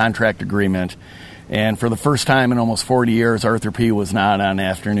to a contract agreement. And for the first time in almost 40 years, Arthur P. was not on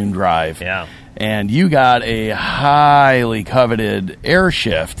Afternoon Drive. Yeah. And you got a highly coveted air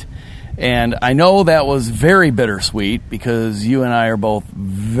shift. And I know that was very bittersweet because you and I are both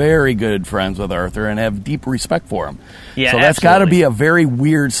very good friends with Arthur and have deep respect for him. Yeah, so that's got to be a very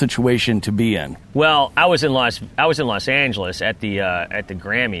weird situation to be in. Well, I was in Los Angeles at the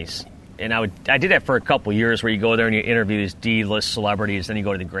Grammys, and I did that for a couple years where you go there and you interview these D-list celebrities, then you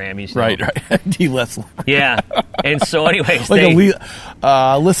go to the Grammys. Right. D-list. Yeah. And so, anyways, like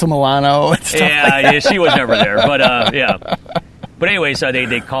Alyssa Milano and stuff yeah, she was never there, but yeah. But anyways,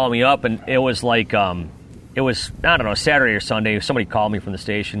 they called me up, and it was like, it was, I don't know, Saturday or Sunday. Somebody called me from the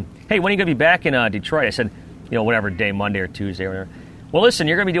station. Hey, when are you going to be back in Detroit? I said, whatever day, Monday or Tuesday or whatever. Well, listen,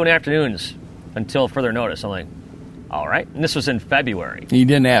 you're going to be doing afternoons until further notice. I'm like, all right. And this was in February. You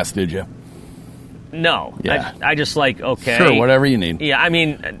didn't ask, did you? No. Yeah. I just okay. Sure, whatever you need. Yeah, I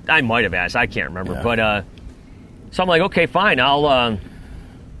mean, I might have asked. I can't remember. Yeah. But, so I'm like, okay, fine.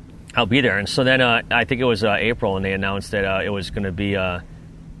 I'll be there. And so then I think it was April, and they announced that it was going to be, me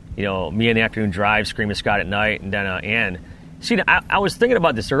and the Afternoon Drive, Screaming Scott at night, and then Ann. See, I was thinking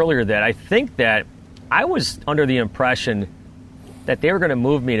about this earlier, that I think that I was under the impression that they were going to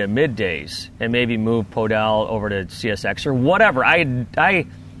move me to middays and maybe move Podell over to CSX or whatever. I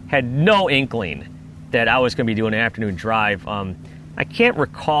had no inkling that I was going to be doing an Afternoon Drive. I can't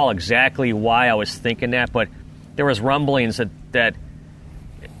recall exactly why I was thinking that, but there was rumblings that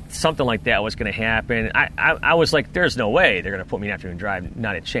something like that was going to happen. I was like, there's no way they're going to put me in Afternoon Drive.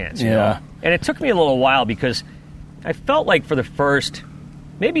 Not a chance. You know? And it took me a little while because I felt like for the first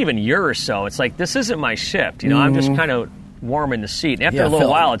maybe even year or so, it's like, this isn't my shift. I'm just kind of warming the seat. And after a little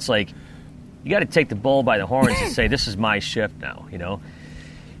while, it's like, you got to take the bull by the horns and say, this is my shift now.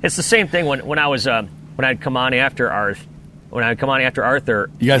 It's the same thing when I was when I'd come on after Arth, when I come on after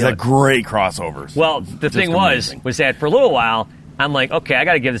Arthur, you guys had great crossovers. Well, the thing was that for a little while, I'm like, okay, I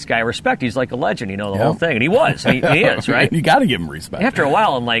got to give this guy respect. He's like a legend, the whole thing. And he was. He is, right? You got to give him respect. After a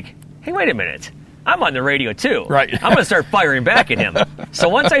while, I'm like, hey, wait a minute. I'm on the radio, too. Right. I'm going to start firing back at him. So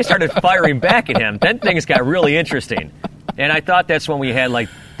once I started firing back at him, then things got really interesting. And I thought that's when we had, like,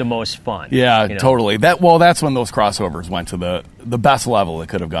 the most fun. Yeah, totally. That's when those crossovers went to the best level it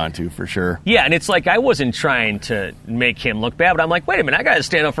could have gone to, for sure. Yeah, and it's like I wasn't trying to make him look bad, but I'm like, wait a minute, I got to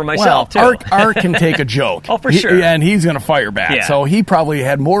stand up for myself, too. Art can take a joke. Oh, for sure. And he's going to fire back. Yeah. So he probably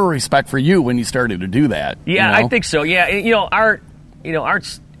had more respect for you when you started to do that. Yeah, I think so. Yeah,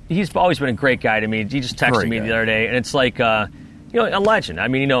 Art's he's always been a great guy to me. He just texted me the other day, and it's like, a legend. I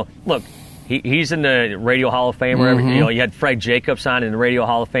mean, look, he's in the Radio Hall of Fame. You had Fred Jacobs on in the Radio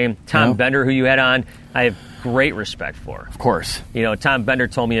Hall of Fame. Tom Bender, who you had on, I have great respect for. Of course. Tom Bender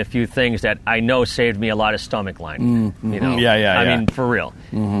told me a few things that I know saved me a lot of stomach line. I mean, for real.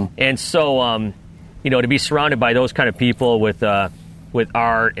 Mm-hmm. And so, to be surrounded by those kind of people with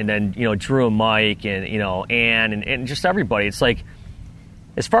Art, and then Drew and Mike, and Ann, and just everybody, it's like,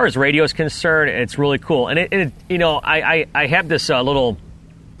 as far as radio is concerned, it's really cool. And I have this little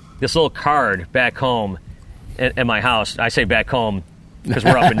card back home at my house. I say back home because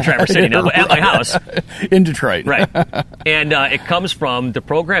we're up in Traverse City now, but at my house. In Detroit. Right. And it comes from the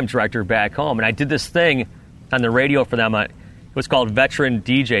program director back home. And I did this thing on the radio for them. It was called Veteran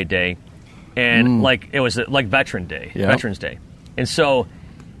DJ Day. And it was like Veteran Day, Veterans Day. And so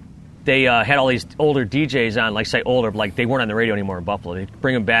they had all these older DJs on, like say older, but like they weren't on the radio anymore in Buffalo. They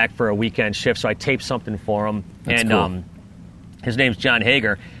bring them back for a weekend shift. So I taped something for them. That's and cool. His name's John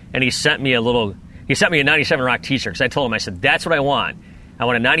Hager. And he sent me a 97 Rock t-shirt, because I told him, I said, that's what I want. I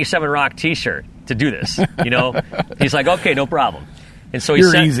want a 97 Rock t-shirt to do this, He's like, okay, no problem. And so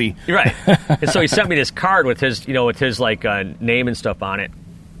You're easy. Right. And so he sent me this card with his name and stuff on it.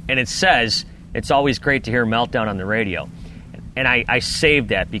 And it says, it's always great to hear Meltdown on the radio. And I saved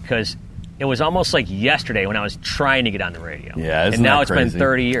that because it was almost like yesterday when I was trying to get on the radio. Yeah, and now it's crazy? been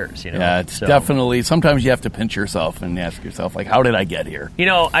 30 years, Yeah, it's definitely, sometimes you have to pinch yourself and ask yourself, like, how did I get here?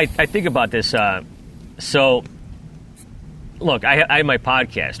 I think about this. So, look, I have my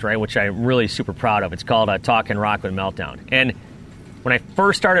podcast, right, which I'm really super proud of. It's called Talkin' Rock with Meltdown. And when I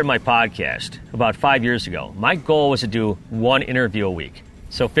first started my podcast about 5 years ago, my goal was to do one interview a week.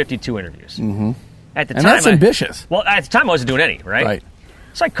 So 52 interviews. Mm-hmm. At the and time, that's ambitious. Well, at the time, I wasn't doing any, right? Right.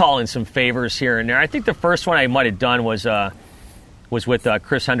 So I call in some favors here and there. I think the first one I might have done was with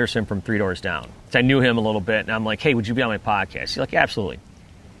Chris Henderson from Three Doors Down. So I knew him a little bit, and I'm like, hey, would you be on my podcast? He's like, absolutely.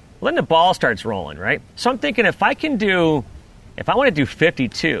 Well, then the ball starts rolling, right? So I'm thinking if I want to do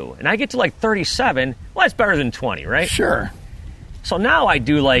 52, and I get to like 37, well, that's better than 20, right? Sure. So now I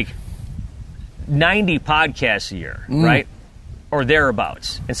do like 90 podcasts a year, right? Or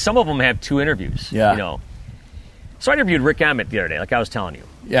thereabouts. And some of them have 2 interviews. Yeah. So I interviewed Rick Emmett the other day, like I was telling you.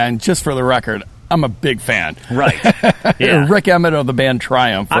 Yeah, and just for the record, I'm a big fan. Right. Yeah. Rick Emmett of the band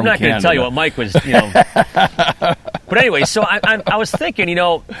Triumph from I'm not going to tell you what Mike was, But anyway, so I was thinking,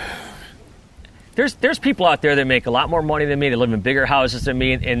 there's people out there that make a lot more money than me, that live in bigger houses than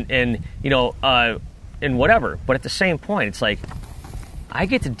me, and whatever. But at the same point, it's like, I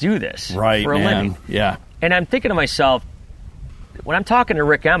get to do this for a living. Yeah. And I'm thinking to myself, when I'm talking to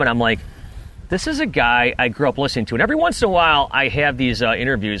Rick Emmett, I'm like, this is a guy I grew up listening to. And every once in a while, I have these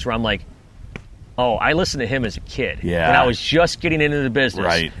interviews where I'm like, oh, I listened to him as a kid. Yeah. And I was just getting into the business.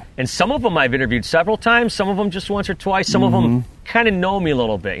 Right. And some of them I've interviewed several times. Some of them just once or twice. Some of them kind of know me a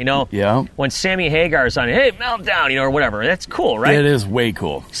little bit, Yeah. When Sammy Hagar's on, hey, Meltdown, or whatever. That's cool, right? It is way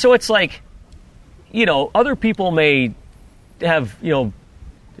cool. So it's like, other people may have,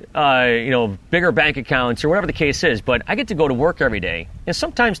 bigger bank accounts or whatever the case is, but I get to go to work every day and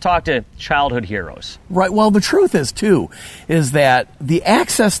sometimes talk to childhood heroes. Right. Well, the truth is, too, is that the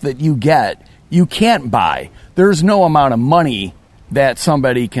access that you get, you can't buy. There's no amount of money that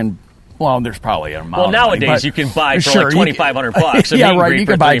somebody can. Well, there's probably an amount. Well, of nowadays money, you can buy for like $2,500. Yeah, right. You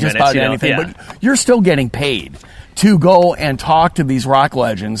can buy just about anything, but you're still getting paid to go and talk to these rock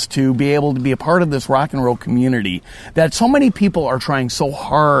legends, to be able to be a part of this rock and roll community that so many people are trying so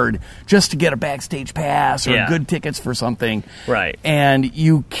hard just to get a backstage pass or good tickets for something. Right. And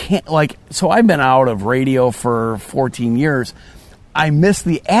you can't, so I've been out of radio for 14 years. I miss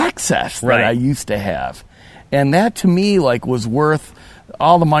the access that I used to have. And that to me, was worth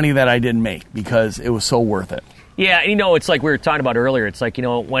all the money that I didn't make, because it was so worth it. Yeah, it's like we were talking about earlier. It's like,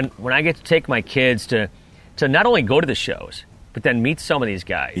 when I get to take my kids to not only go to the shows, but then meet some of these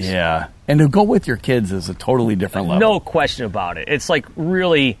guys. Yeah. And to go with your kids is a totally different level. No question about it. It's like,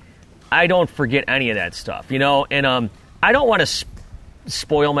 really, I don't forget any of that stuff, And I don't want to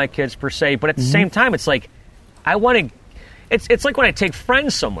spoil my kids per se, but at the same time, it's like I want to. It's like when I take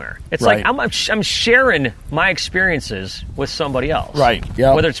friends somewhere. It's like I'm sharing my experiences with somebody else. Right.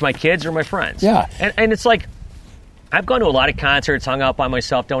 Yeah. Whether it's my kids or my friends. Yeah. And it's like I've gone to a lot of concerts, hung out by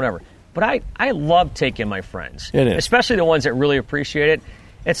myself, don't ever. But I love taking my friends. It is. Especially the ones that really appreciate it.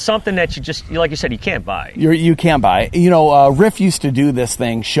 It's something that you just, like you said, you can't buy. You can't buy. RIF used to do this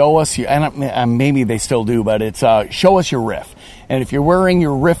thing, show us, and maybe they still do, but it's show us your RIF. And if you're wearing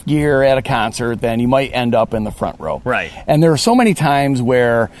your RIF gear at a concert, then you might end up in the front row. Right. And there are so many times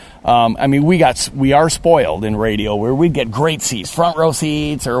where, we are spoiled in radio where we get great seats, front row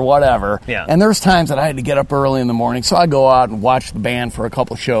seats or whatever. Yeah. And there's times that I had to get up early in the morning, so I'd go out and watch the band for a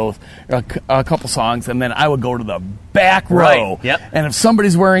couple shows, a couple songs, and then I would go to the back row. Right. Yep. And if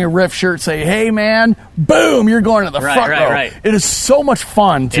somebody's wearing a RIF shirt, say, "Hey, man, boom, you're going to the front row." Right. It is so much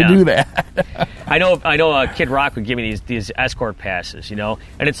fun to do that. I know. Kid Rock would give me these escort passes, and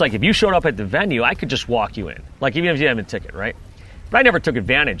it's like if you showed up at the venue, I could just walk you in, like even if you didn't have a ticket, right? But I never took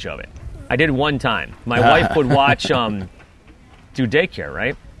advantage of it. I did one time. My wife would watch do daycare,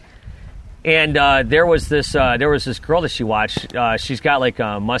 right? And there was this girl that she watched. She's got like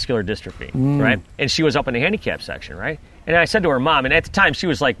muscular dystrophy, right? And she was up in the handicap section, right? And I said to her mom, and at the time she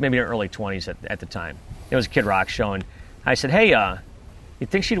was like maybe in her early 20s at the time. It was a Kid Rock show, and I said, "Hey, you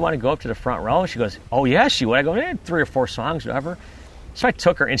think she'd want to go up to the front row?" She goes, "Oh yeah, she would." I go, 3 or 4 songs, whatever. So I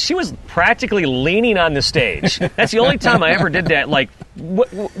took her, and she was practically leaning on the stage. That's the only time I ever did that, like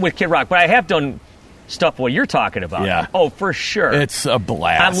with Kid Rock. But I have done stuff what you're talking about. Yeah. Oh, for sure. It's a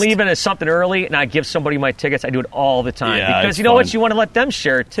blast. I'm leaving at something early, and I give somebody my tickets. I do it all the time. Yeah, because you know what? You want to let them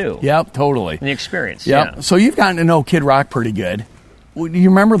share it, too. Yep, totally. And the experience. Yep. Yeah. So you've gotten to know Kid Rock pretty good. Do you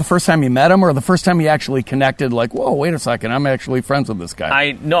remember the first time you met him or the first time you actually connected, like, whoa, wait a second, I'm actually friends with this guy?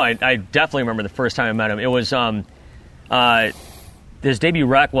 I definitely remember the first time I met him. It was his debut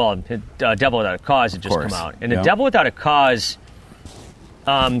record, Devil Without a Cause had just come out. And the Devil Without a Cause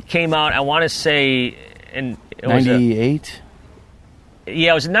came out, I want to say, in... 98?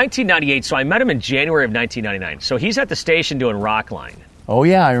 Yeah, it was in 1998, so I met him in January of 1999. So he's at the station doing Rockline. Oh,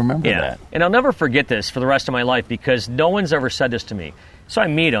 yeah, I remember that. And I'll never forget this for the rest of my life because no one's ever said this to me. So I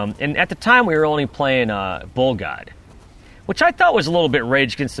meet him, and at the time we were only playing Bull God, which I thought was a little bit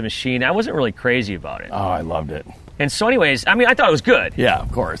Rage Against the Machine. I wasn't really crazy about it. Oh, I loved it. And so anyways, I thought it was good. Yeah,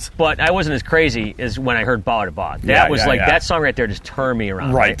 of course. But I wasn't as crazy as when I heard Ball to Ball. That song right there just turned me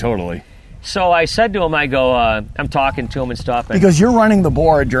around. Right, totally. So I said to him, I'm talking to him and stuff. And because you're running the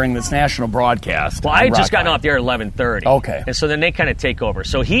board during this national broadcast. Well, I had just gotten off the air at 11:30. Okay. And so then they kind of take over.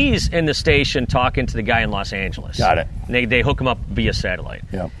 So he's in the station talking to the guy in Los Angeles. Got it. And they hook him up via satellite.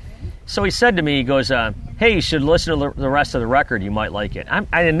 Yeah. So he said to me, he goes, hey, you should listen to the rest of the record. You might like it.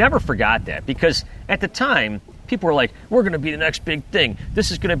 I never forgot that because at the time, people were like, we're going to be the next big thing.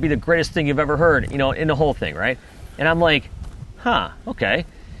 This is going to be the greatest thing you've ever heard, in the whole thing, right? And I'm like, okay.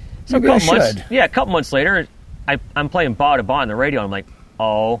 So a couple months later, I'm playing Ball to Ball on the radio. And I'm like,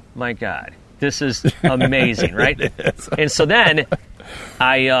 oh, my God. This is amazing, right? And so then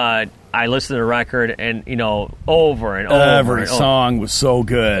I listened to the record and, over and over. Every song was so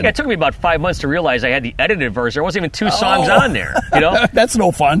good. Yeah, it took me about 5 months to realize I had the edited version. There wasn't even 2 songs on there, That's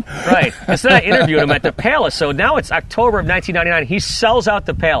no fun. Right. And so then I interviewed him at the Palace. So now it's October of 1999. He sells out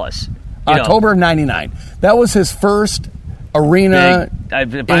the Palace. October of 99. That was his first arena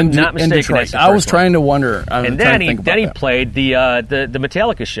if I'm not mistaken, Detroit. I was trying to wonder. And then he played the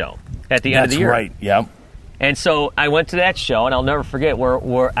Metallica show at the end of the year. That's right, yeah. And so I went to that show, and I'll never forget where it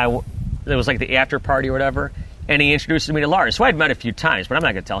was like the after party or whatever, and he introduced me to Lars. So I'd met a few times, but I'm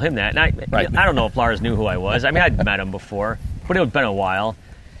not going to tell him that. And I don't know if Lars knew who I was. I mean, I'd met him before, but it had been a while.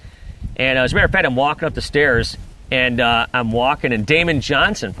 And as a matter of fact, I'm walking up the stairs, and I'm walking, and Damon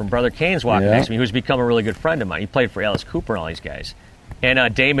Johnson from Brother Kane's walking next to me, who's become a really good friend of mine. He played for Alice Cooper and all these guys.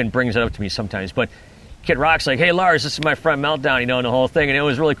 And Damon brings it up to me sometimes. But Kid Rock's like, hey, Lars, this is my friend Meltdown, and the whole thing. And it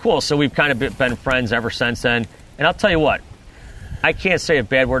was really cool. So we've kind of been friends ever since then. And I'll tell you what, I can't say a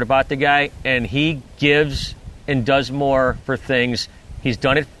bad word about the guy. And he gives and does more for things. He's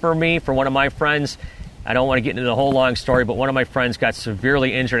done it for me, for one of my friends. I don't want to get into the whole long story, but one of my friends got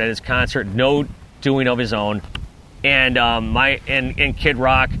severely injured at his concert, no doing of his own. And Kid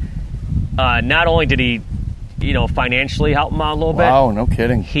Rock, not only did he, financially help him out a little bit. Wow, no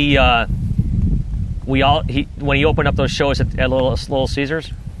kidding. When he opened up those shows at Little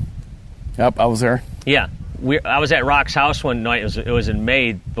Caesars. Yep, I was there. Yeah, I was at Rock's house one night. It was in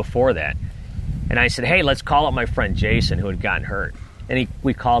May before that, and I said, hey, let's call up my friend Jason who had gotten hurt. And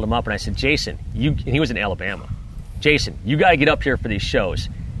we called him up, and I said, Jason, and he was in Alabama. Jason, you got to get up here for these shows.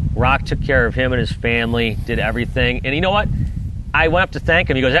 Rock took care of him and his family, did everything. And you know what? I went up to thank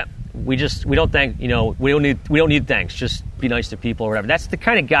him. He goes, we don't need thanks. Just be nice to people or whatever. That's the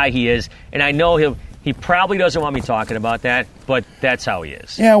kind of guy he is. And I know he probably doesn't want me talking about that, but that's how he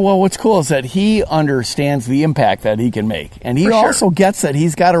is. Yeah, well, what's cool is that he understands the impact that he can make. And he also gets that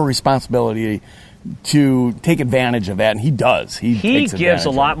he's got a responsibility to take advantage of that, and he does. He gives a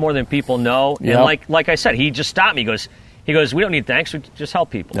lot more than people know. Yep. And like I said, he just stopped me. He goes, we don't need thanks. We just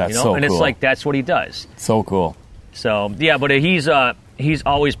help people. That's so cool. And it's like that's what he does. So cool. So yeah, but he's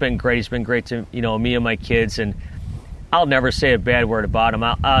always been great. He's been great to me and my kids, and I'll never say a bad word about him.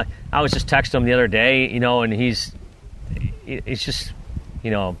 I was just texting him the other day, and he's just,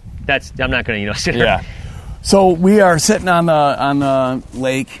 that's I'm not going to sit there. Yeah. So we are sitting on the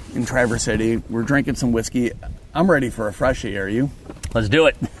lake in Traverse City. We're drinking some whiskey. I'm ready for a freshie. Are you? Let's do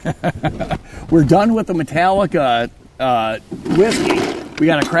it. We're done with the Metallica whiskey. We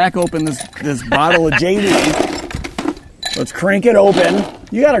got to crack open this bottle of JD. Let's crank it open.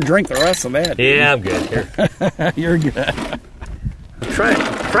 You got to drink the rest of that. Dude. Yeah, I'm good. Here. You're good. I'm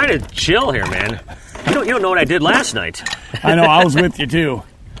trying to chill here, man. You don't know what I did last night. I know. I was with you too.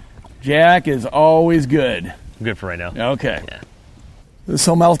 Jack is always good. I'm good for right now. Okay. Yeah.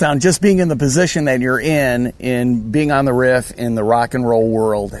 So, Meltdown, just being in the position that you're in being on the riff in the rock and roll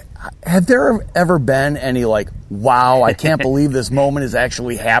world, have there ever been any, wow, I can't believe this moment is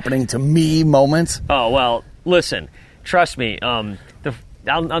actually happening to me moments? Oh, well, listen, trust me. I'll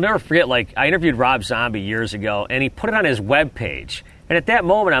never forget, I interviewed Rob Zombie years ago, and he put it on his webpage. And at that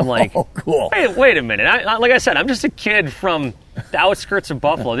moment, I'm like, oh, cool. Wait a minute. Like I said, I'm just a kid from the outskirts of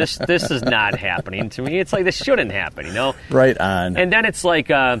Buffalo. This is not happening to me. It's like this shouldn't happen, Right on. And then it's like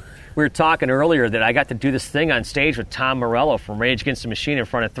we were talking earlier that I got to do this thing on stage with Tom Morello from Rage Against the Machine in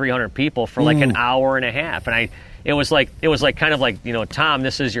front of 300 people for an hour and a half. And it was kind of like, Tom,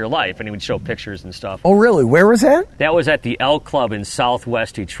 this is your life. And he would show pictures and stuff. Oh, really? Where was that? That was at the L Club in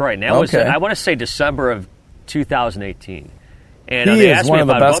Southwest Detroit. And that was, I want to say, December of 2018. And he they is asked one me of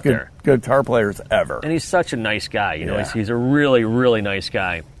the about best guitar players ever. And he's such a nice guy. Yeah. He's a really, really nice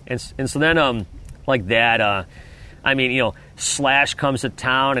guy. And so then, like that, Slash comes to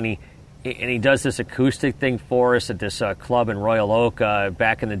town and he does this acoustic thing for us at this club in Royal Oak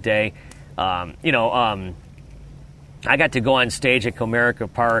back in the day. I got to go on stage at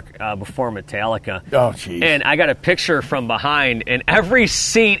Comerica Park before Metallica. Oh, jeez. And I got a picture from behind, and every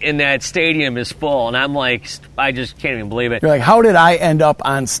seat in that stadium is full. And I'm like, I just can't even believe it. You're like, how did I end up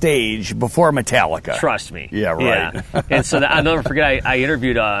on stage before Metallica? Trust me. Yeah, right. Yeah. And so I'll never forget, I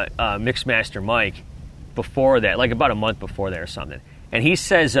interviewed Mixmaster Mike before that, about a month before that or something. And he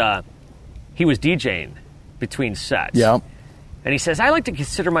says he was DJing between sets. Yeah. And he says, I like to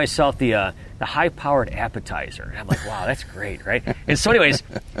consider myself the high-powered appetizer. And I'm like, wow, that's great, right? And so anyways,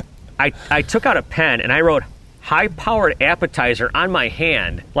 I took out a pen and I wrote high-powered appetizer on my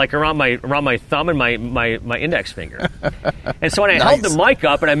hand, around my thumb and my index finger. And so when I held the mic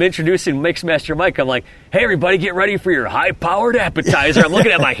up and I'm introducing Mixmaster Mike, I'm like, hey, everybody, get ready for your high-powered appetizer. I'm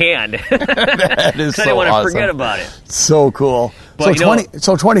looking at my hand. That is so I didn't want to awesome. forget about it. So cool. But,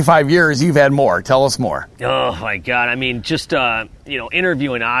 so 25 years, you've had more. Tell us more. Oh, my God. Just,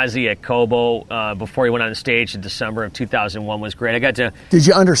 interviewing Ozzy at Kobo before he went on stage in December of 2001 was great. I got to... Did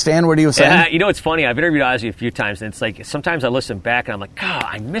you understand what he was saying? It's funny. I've interviewed Ozzy a few times, and it's like sometimes I listen back, and I'm like, God,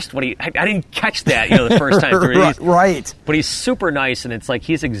 I missed what I didn't catch that, the first time through. Right. But he's super nice, and it's like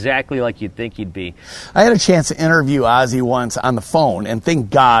he's exactly like you'd think he'd be. I had a chance to interview Ozzy once on the phone, and thank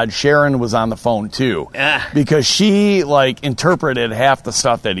God Sharon was on the phone, too. Because she, interpreted half the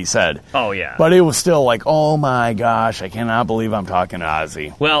stuff that he said. Oh, yeah. But it was still like, oh, my gosh, I cannot believe I'm talking to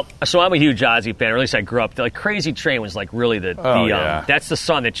Ozzy. Well, so I'm a huge Ozzy fan, or at least I grew up. Crazy Train was really that's the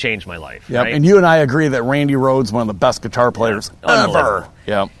song that changed my life. Yep. Right? And you and I agree that Randy Rhoads one of the best guitar players ever.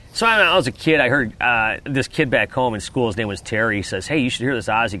 Yep. So I was a kid. I heard this kid back home in school. His name was Terry. He says, hey, you should hear this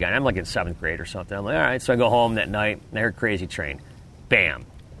Ozzy guy. And I'm in 7th grade or something. I'm like, all right. So I go home that night, and I heard Crazy Train. Bam.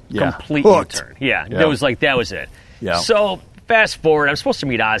 Yeah. Complete Hooked. U-turn. Yeah. Yep. It was that was it. Yeah. So fast forward. I'm supposed to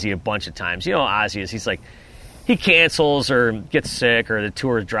meet Ozzy a bunch of times. You know how Ozzy is. He's he cancels or gets sick or the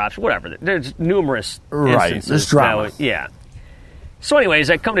tour drops, whatever. There's numerous instances. There's drama. Yeah. So anyways,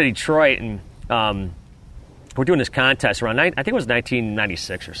 I come to Detroit, and we're doing this contest around, I think it was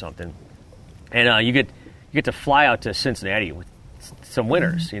 1996 or something. And you get to fly out to Cincinnati with some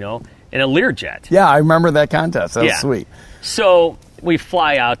winners, in a Learjet. Yeah, I remember that contest. That was sweet. So we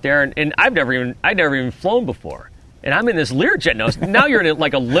fly out there, and I'd never even flown before. And I'm in this Learjet now you're in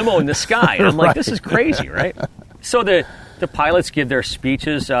a limo in the sky. And I'm like, this is crazy, right? So the pilots give their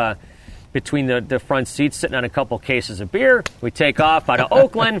speeches. between the front seats, sitting on a couple cases of beer. We take off out of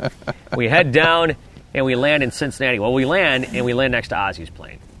Oakland. We head down, and we land in Cincinnati. Well, we land next to Ozzy's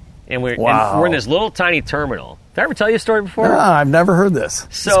plane. And we're in this little tiny terminal. Did I ever tell you a story before? No, I've never heard this.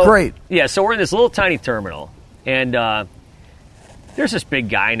 It's great. Yeah, so we're in this little tiny terminal, and there's this big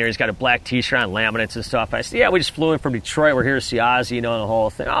guy in there. He's got a black T-shirt on, laminates and stuff. I said, yeah, we just flew in from Detroit. We're here to see Ozzy, and the whole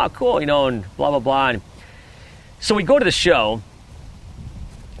thing. Oh, cool, and blah, blah, blah. And so we go to the show,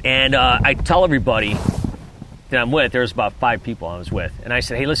 and I tell everybody that I'm with, there's about 5 people I was with, and I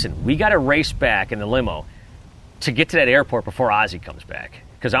said, hey, listen, we got to race back in the limo to get to that airport before Ozzy comes back,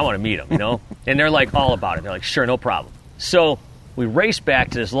 because I want to meet him, And they're like all about it. They're like, sure, no problem. So we race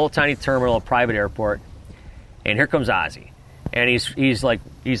back to this little tiny terminal, a private airport, and here comes Ozzy. And he's like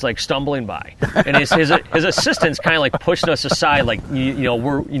stumbling by, and his assistant's kind of like pushing us aside, like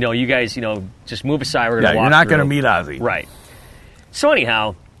you guys just move aside. We're gonna walk. You're not going to meet Ozzy, right? So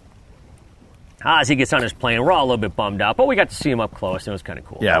anyhow, Ozzy gets on his plane. We're all a little bit bummed out, but we got to see him up close, and it was kind of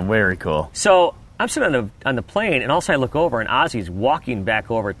cool. Yeah, very cool. So I'm sitting on the plane, and all of a sudden I look over, and Ozzy's walking back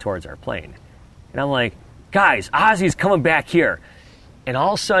over towards our plane, and I'm like, guys, Ozzy's coming back here, and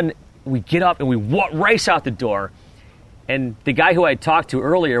all of a sudden we get up and we race out the door. And the guy who I talked to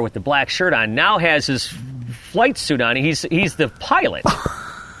earlier with the black shirt on now has his flight suit on. He's the pilot.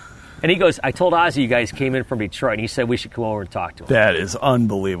 And he goes, I told Ozzy you guys came in from Detroit, and he said we should come over and talk to him. That is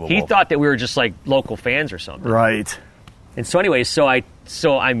unbelievable. He thought that we were just like local fans or something. Right. And so anyway, so I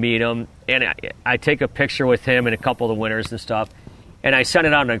meet him, and I take a picture with him and a couple of the winners and stuff, and I sent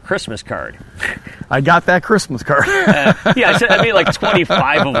it out on a Christmas card. I got that Christmas card. Yeah, I made like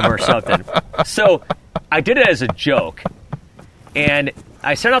 25 of them or something. So I did it as a joke. And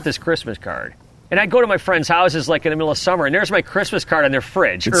I sent out this Christmas card. And I go to my friends' houses like in the middle of summer, and there's my Christmas card on their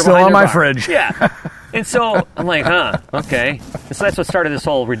fridge. It's still on my fridge. Yeah. And so I'm like, okay. And so that's what started this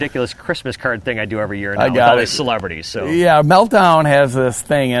whole ridiculous Christmas card thing I do every year now with all these celebrities. So yeah, Meltdown has this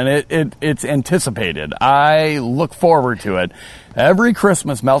thing, and it's anticipated. I look forward to it. Every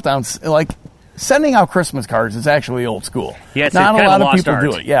Christmas, Meltdown's like... Sending out Christmas cards is actually old school. Yeah, it's not a lot of people art.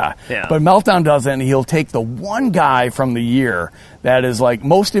 do it. Yeah. But Meltdown does it, and he'll take the one guy from the year that is like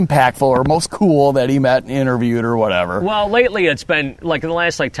most impactful or most cool that he met and interviewed or whatever. Well, lately it's been like in the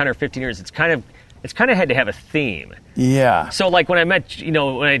last 10 or 15 years, it's kind of had to have a theme. Yeah. So like when I met,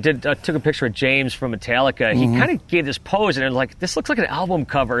 when I took a picture of James from Metallica, he kind of gave this pose, and like this looks like an album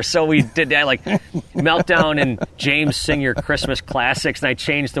cover. So we did that like Meltdown and James sing your Christmas classics, and I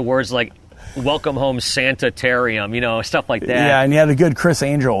changed the words like Welcome Home Sanitarium, stuff like that. Yeah, and you had a good Chris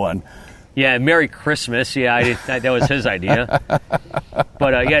Angel one. Yeah, Merry Christmas. Yeah, that was his idea.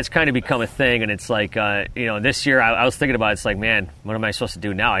 But it's kind of become a thing, and it's like, this year I was thinking about it, it's like, man, what am I supposed to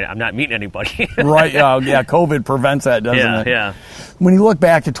do now? I'm not meeting anybody. Right, yeah, COVID prevents that, doesn't it? Yeah. When you look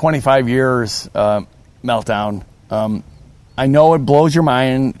back to 25 years, Meltdown, I know it blows your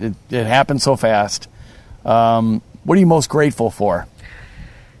mind. It happened so fast. What are you most grateful for?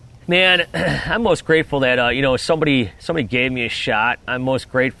 Man, I'm most grateful that somebody gave me a shot. I'm most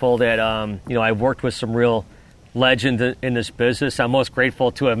grateful that I've worked with some real legends in this business. I'm most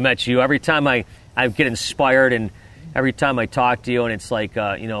grateful to have met you. Every time I get inspired, and every time I talk to you, and it's like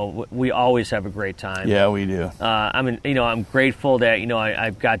we always have a great time. Yeah, we do. I'm grateful that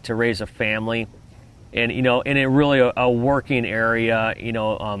I've got to raise a family, and in a really a working area.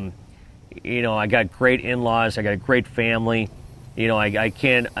 I got great in-laws. I got a great family. I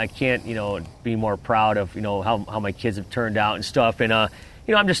can't be more proud of how my kids have turned out and stuff. And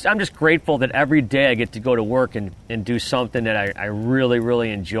I'm just grateful that every day I get to go to work and do something that I really,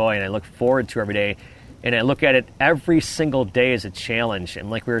 really enjoy and I look forward to every day. And I look at it every single day as a challenge. And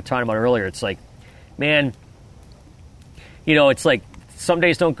like we were talking about earlier, it's like, man, it's like some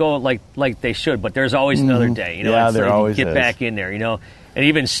days don't go like they should, but there's always another day. Yeah, there always is. Get back in there, And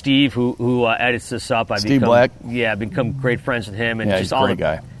even Steve, who edits this up, I've become great friends with him, and just all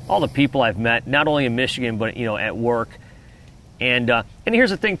the people I've met, not only in Michigan but at work. And here's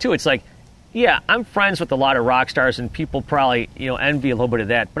the thing too, it's like, yeah, I'm friends with a lot of rock stars, and people probably envy a little bit of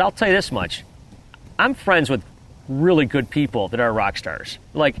that. But I'll tell you this much: I'm friends with really good people that are rock stars.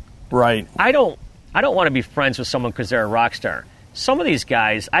 Like, right? I don't want to be friends with someone because they're a rock star. Some of these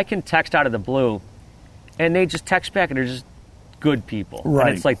guys I can text out of the blue, and they just text back, and they're just good people. Right.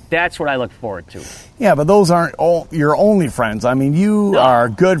 And it's like, that's what I look forward to. Yeah, but those aren't your only friends. I mean, you are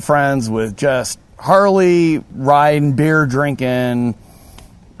good friends with just Harley riding, beer drinking.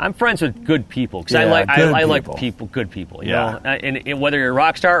 I'm friends with good people because I like people, good people. You know, and whether you're a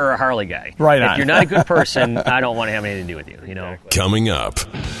rock star or a Harley guy. Right. If you're not a good person, I don't want to have anything to do with you. Coming up.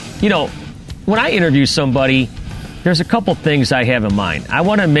 When I interview somebody, there's a couple things I have in mind. I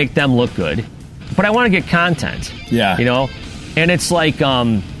want to make them look good, but I want to get content. Yeah. You know? And it's like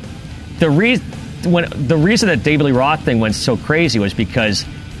the reason that David Lee Roth thing went so crazy was because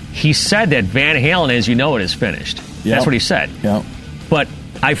he said that Van Halen, as you know it, is finished. Yep. That's what he said. Yep. But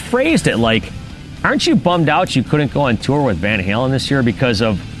I phrased it like, aren't you bummed out you couldn't go on tour with Van Halen this year because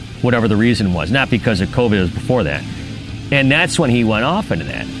of whatever the reason was? Not because of COVID, it was before that. And that's when he went off into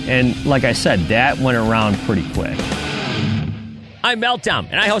that. And like I said, that went around pretty quick. I'm Meltdown,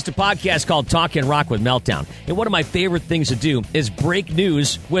 and I host a podcast called Talkin' Rock with Meltdown. And one of my favorite things to do is break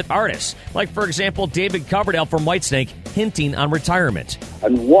news with artists. Like, for example, David Coverdale from Whitesnake hinting on retirement.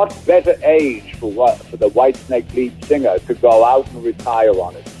 And what better age for the Whitesnake lead singer to go out and retire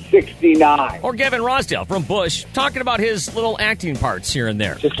on it? 69. Or Gavin Rossdale from Bush talking about his little acting parts here and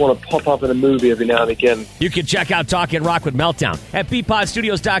there. Just want to pop up in a movie every now and again. You can check out Talkin' Rock with Meltdown at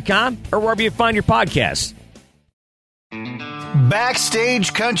bpodstudios.com or wherever you find your podcasts.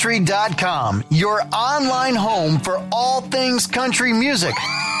 BackstageCountry.com, your online home for all things country music.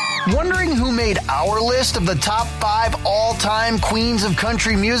 Wondering who made our list of the top 5 all-time queens of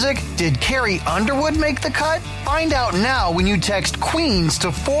country music? Did Carrie Underwood make the cut? Find out now when you text Queens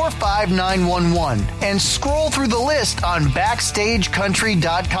to 45911 and scroll through the list on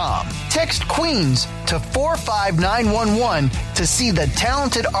BackstageCountry.com. Text Queens to 45911 to see the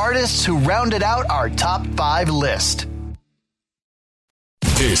talented artists who rounded out our top 5 list.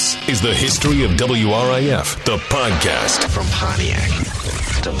 This is the history of WRIF, the podcast. From Pontiac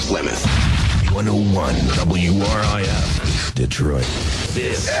to Plymouth, 101 WRIF Detroit.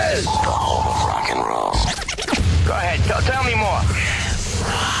 This is the home of rock and roll. Go ahead, tell me more.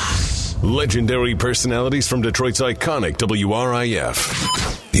 Legendary personalities from Detroit's iconic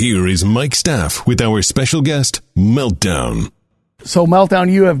WRIF. Here is Mike Staff with our special guest, Meltdown. So,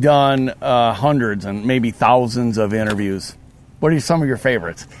 Meltdown, you have done hundreds and maybe thousands of interviews. What are some of your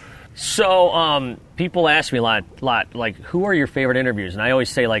favorites? So, people ask me a lot, like, who are your favorite interviews? And I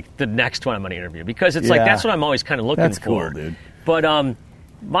always say, like, the next one I'm going to interview. Because it's like, that's what I'm always kind of looking that's for. Cool, dude. But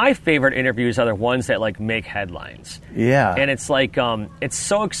my favorite interviews are the ones that, like, make headlines. Yeah. And it's like, it's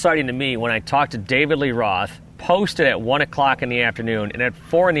so exciting to me when I talk to David Lee Roth, posted at 1 o'clock in the afternoon, and at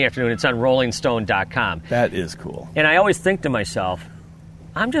 4 in the afternoon, it's on RollingStone.com. That is cool. And I always think to myself,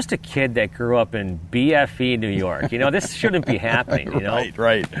 I'm just a kid that grew up in BFE, New York. You know, this shouldn't be happening, you know?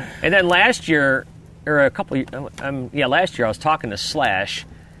 Right. And then last year, last year I was talking to Slash,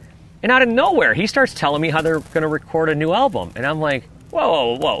 and out of nowhere, he starts telling me how they're going to record a new album. And I'm like,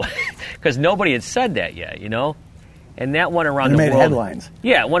 whoa. Because nobody had said that yet, you know? And that went around the world. It made headlines.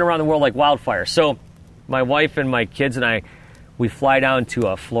 Yeah, it went around the world like wildfire. So my wife and my kids and I, we fly down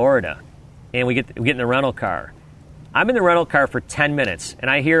to Florida, and we get in the rental car. I'm in the rental car for 10 minutes, and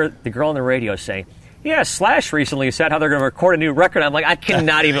I hear the girl on the radio say, yeah, Slash recently said how they're going to record a new record. I'm like, I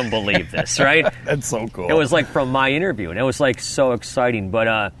cannot even believe this, right? That's so cool. It was like from my interview, and it was like so exciting.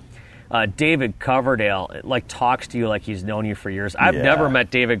 But David Coverdale, like, talks to you like he's known you for years. I've never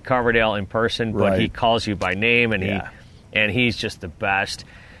met David Coverdale in person, but he calls you by name, and he's just the best.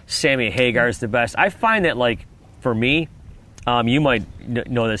 Sammy Hagar's the best. I find that, like, for me, you might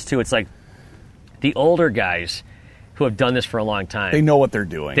know this too, it's like the older guys who have done this for a long time. They know what they're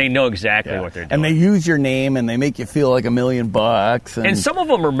doing. They know exactly what they're doing. And they use your name, and they make you feel like $1 million. And some of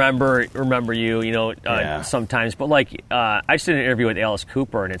them remember you, you know, sometimes. But, like, I just did an interview with Alice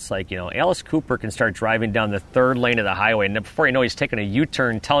Cooper, and it's like, you know, Alice Cooper can start driving down the 3rd lane of the highway, and before you know, he's taking a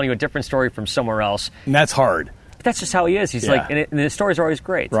U-turn, telling you a different story from somewhere else. And that's hard. But that's just how he is. He's like, and the stories are always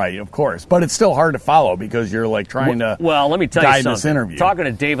great. Right, of course. But it's still hard to follow because you're like trying to let me tell you something. This interview. Talking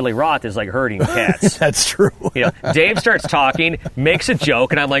to David Lee Roth is like herding cats. That's true. You know, Dave starts talking, makes a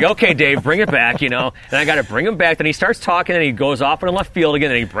joke, and I'm like, okay, Dave, bring it back, you know. And I got to bring him back. Then he starts talking, and he goes off in left field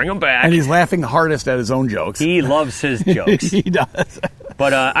again, and he bring him back. And he's laughing the hardest at his own jokes. He loves his jokes. He does.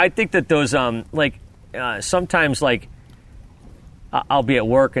 But I think that those, sometimes, like, I'll be at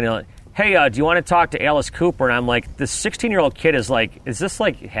work, and hey, do you want to talk to Alice Cooper? And I'm like, this 16-year-old kid is like, is this,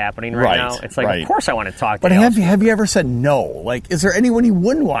 like, happening right now? It's like, of course I want to talk to Alice. But have you ever said no? Like, is there anyone you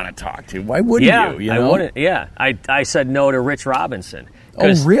wouldn't want to talk to? Why wouldn't you? You know? I wouldn't. Yeah, I said no to Rich Robinson.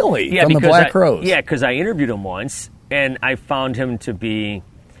 Oh, really? Yeah, from the Black Crowes? Yeah, because I interviewed him once, and I found him to be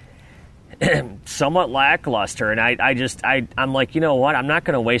somewhat lackluster, and I'm like, you know what? I'm not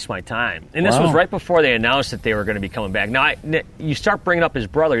going to waste my time. And this was right before they announced that they were going to be coming back. Now, you start bringing up his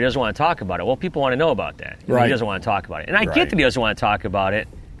brother. He doesn't want to talk about it. Well, people want to know about that. He doesn't want to talk about it. And I get that he doesn't want to talk about it.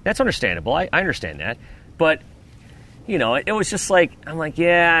 That's understandable. I understand that. But, you know, it was just like, I'm like,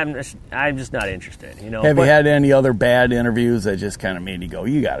 I'm just not interested. You know. Have you had any other bad interviews that just kind of made you go,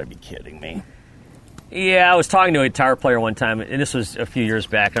 you got to be kidding me? Yeah, I was talking to a guitar player one time, and this was a few years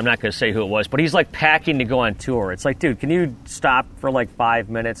back. I'm not going to say who it was, but he's like packing to go on tour. It's like, dude, can you stop for like 5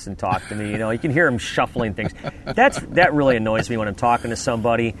 minutes and talk to me? You know, you can hear him shuffling things. That really annoys me when I'm talking to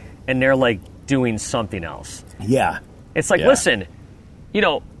somebody and they're like doing something else. Yeah. It's like, listen, you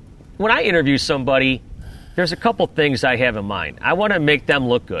know, when I interview somebody, there's a couple things I have in mind. I want to make them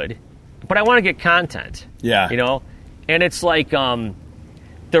look good, but I want to get content. Yeah. You know, and it's like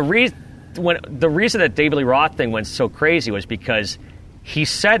the reason that David Lee Roth thing went so crazy was because he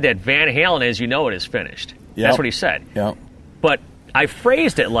said that Van Halen, as you know it, is finished. Yep. That's what he said. Yep. But I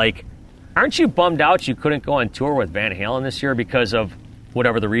phrased it like, aren't you bummed out you couldn't go on tour with Van Halen this year because of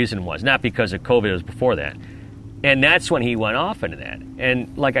whatever the reason was? Not because of COVID, it was before that. And that's when he went off into that.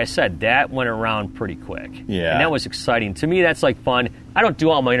 And like I said, that went around pretty quick. Yeah. And that was exciting. To me, that's like fun. I don't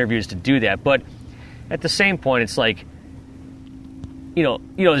do all my interviews to do that, but at the same point, it's like, you know,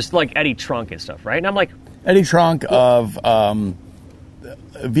 there's like Eddie Trunk and stuff, right? And I'm like... Eddie Trunk of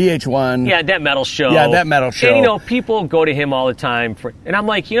VH1. Yeah, that metal show. Yeah, that metal show. And, you know, people go to him all the time. And I'm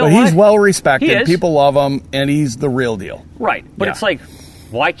like, you know but what? He's well-respected. He is. People love him, and he's the real deal. Right. But it's like,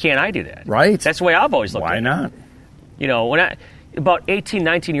 why can't I do that? Right. That's the way I've always looked at it. Why not? You know, about 18,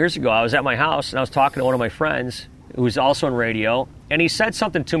 19 years ago, I was at my house, and I was talking to one of my friends who was also in radio, and he said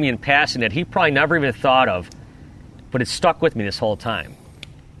something to me in passing that he probably never even thought of, but it stuck with me this whole time.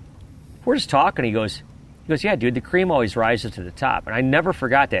 We're just talking. He goes, yeah, dude, the cream always rises to the top. And I never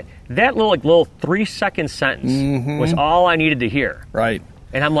forgot that. That little 3-second sentence was all I needed to hear. Right.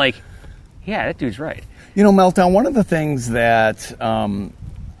 And I'm like, yeah, that dude's right. You know, Meltdown, one of the things that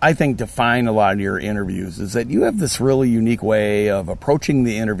I think define a lot of your interviews is that you have this really unique way of approaching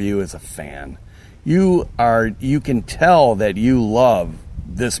the interview as a fan. You can tell that you love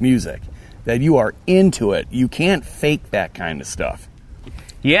this music, that you are into it. You can't fake that kind of stuff.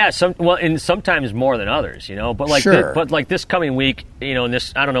 Yeah, and sometimes more than others, you know. But like, sure. This coming week, you know, and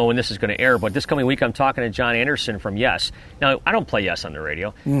this, I don't know when this is going to air, but this coming week I'm talking to John Anderson from Yes. Now I don't play Yes on the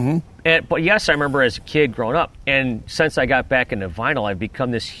radio, but Yes, I remember as a kid growing up, and since I got back into vinyl, I've become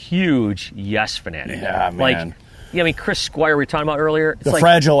this huge Yes fanatic. Yeah, man. Like, yeah, I mean, Chris Squire, we were talking about earlier. It's the like,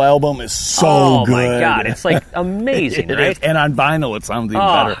 Fragile album is so good. Oh my God, it's like amazing, right? And on vinyl, it sounds even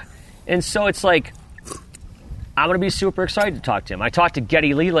better. And so it's like, I'm going to be super excited to talk to him. I talked to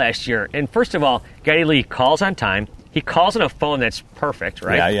Geddy Lee last year, and first of all, Geddy Lee calls on time. He calls on a phone that's perfect,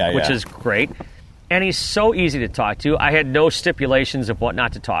 right? Yeah. Which is great. And he's so easy to talk to. I had no stipulations of what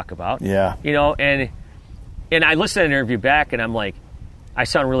not to talk about. Yeah. You know, and I listened to the interview back, and I'm like, I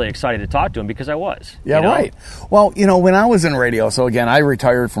sound really excited to talk to him because I was. Yeah, you know? right. Well, you know, when I was in radio, so again, I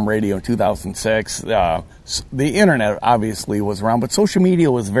retired from radio in 2006. The internet obviously was around, but social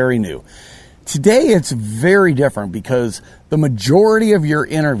media was very new. Today, it's very different because the majority of your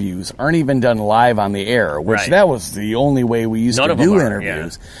interviews aren't even done live on the air, which that was the only way we used to do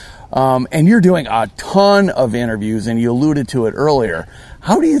interviews. Yeah. And you're doing a ton of interviews, and you alluded to it earlier.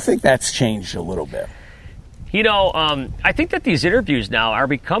 How do you think that's changed a little bit? You know, I think that these interviews now are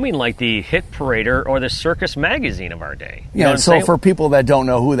becoming like the Hit Parader or the Circus Magazine of our day. You know so for people that don't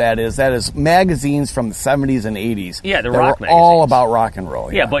know who that is magazines from the 70s and 80s. Yeah, the magazines. rock All about rock and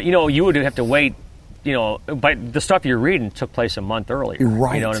roll. Yeah, but, you know, you would have to wait, you know, but the stuff you're reading took place a month earlier.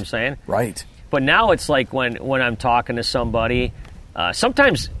 Right. You know what I'm saying? Right. But now it's like when I'm talking to somebody,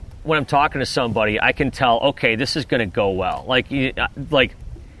 sometimes when I'm talking to somebody, I can tell, okay, this is going to go well. Like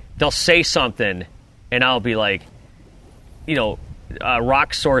they'll say something, and I'll be like, you know,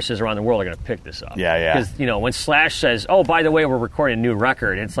 rock sources around the world are going to pick this up. Yeah. Because, you know, when Slash says, oh, by the way, we're recording a new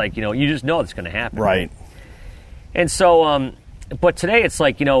record, it's like, you know, you just know it's going to happen. Right. And so, but today it's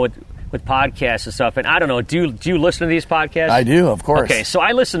like, you know, with podcasts and stuff, and I don't know, do you listen to these podcasts? I do, of course. Okay, so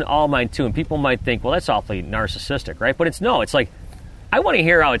I listen to all mine too, and people might think, well, that's awfully narcissistic, right? But it's like, I want to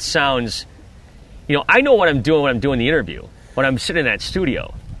hear how it sounds. You know, I know what I'm doing when I'm doing the interview, when I'm sitting in that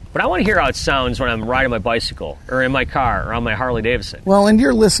studio. But I want to hear how it sounds when I'm riding my bicycle or in my car or on my Harley Davidson. Well, and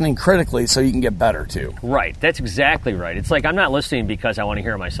you're listening critically so you can get better, too. Right. That's exactly right. It's like I'm not listening because I want to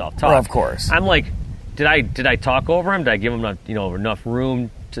hear myself talk. Well, of course. I'm like, did I talk over him? Did I give him enough room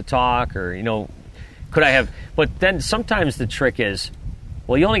to talk? Or, you know, could I have... But then sometimes the trick is,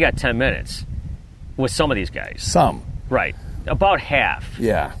 well, you only got 10 minutes with some of these guys. Some. Right. About half.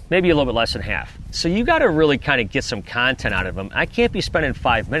 Yeah. Maybe a little bit less than half. So you got to really kind of get some content out of them. I can't be spending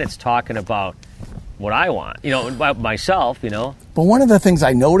 5 minutes talking about what I want, you know, about myself, you know. But one of the things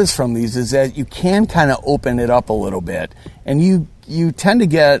I notice from these is that you can kind of open it up a little bit, and you tend to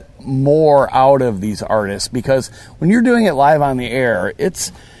get more out of these artists because when you're doing it live on the air,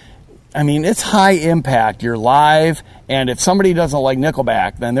 I mean, it's high impact. You're live, and if somebody doesn't like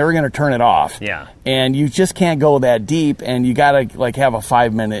Nickelback, then they're going to turn it off. Yeah. And you just can't go that deep, and you got to like have a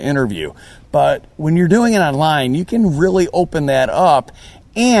 5-minute interview. But when you're doing it online, you can really open that up,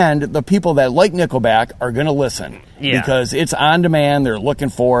 and the people that like Nickelback are going to listen because it's on demand. They're looking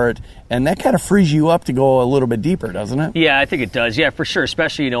for it, and that kind of frees you up to go a little bit deeper, doesn't it? Yeah, I think it does. Yeah, for sure.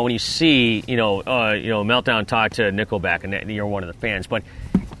 Especially when you see Meltdown talk to Nickelback, and you're one of the fans. But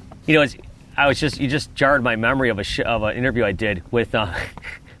you just jarred my memory of an interview I did with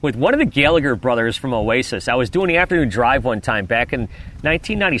with one of the Gallagher brothers from Oasis. I was doing the afternoon drive one time back in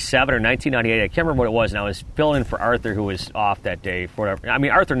 1997 or 1998. I can't remember what it was, and I was filling in for Arthur, who was off that day. For whatever. I mean,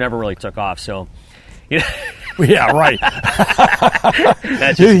 Arthur never really took off, so. Yeah, right.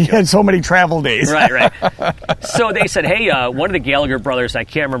 You had so many travel days. Right. So they said, hey, one of the Gallagher brothers, I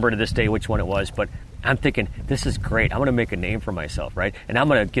can't remember to this day which one it was, but I'm thinking, this is great. I'm going to make a name for myself, right? And I'm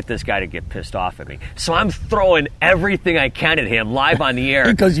going to get this guy to get pissed off at me. So I'm throwing everything I can at him live on the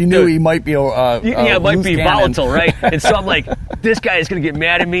air. Because you knew he might be might be volatile, right? And so I'm like, this guy is going to get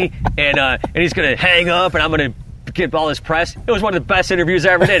mad at me, and he's going to hang up, and I'm going to get all this press. It was one of the best interviews I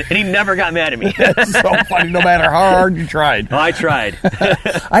ever did, and he never got mad at me. That's so funny, no matter how hard you tried. Oh, I tried.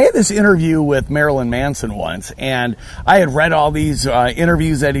 I had this interview with Marilyn Manson once, and I had read all these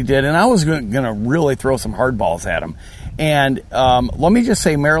interviews that he did, and I was going to really throw some hardballs at him. And let me just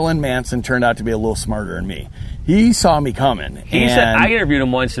say, Marilyn Manson turned out to be a little smarter than me. He saw me coming. He said, I interviewed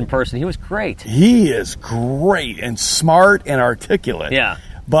him once in person. He was great. He is great and smart and articulate. Yeah.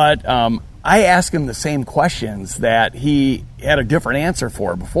 But I asked him the same questions that he had a different answer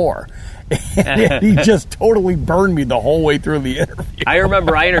for before. And he just totally burned me the whole way through the interview. I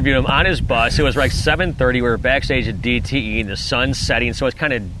remember I interviewed him on his bus. It was like 7:30. We were backstage at DTE, and the sun's setting, so it's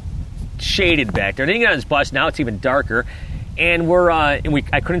kind of shaded back there. Then he got on his bus. Now it's even darker. And I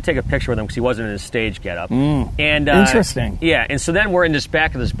couldn't take a picture with him because he wasn't in his stage getup. And interesting. Yeah, and so then we're in this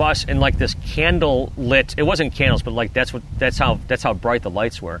back of this bus, and like this candle lit. It wasn't candles, but like that's how bright the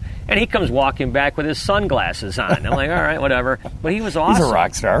lights were. And he comes walking back with his sunglasses on. I'm like, all right, whatever. But he was awesome. He's a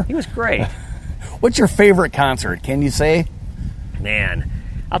rock star. He was great. What's your favorite concert? Can you say? Man,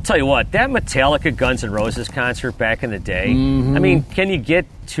 I'll tell you what. That Metallica Guns N' Roses concert back in the day. I mean, can you get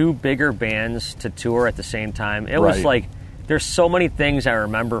two bigger bands to tour at the same time? It was like. There's so many things I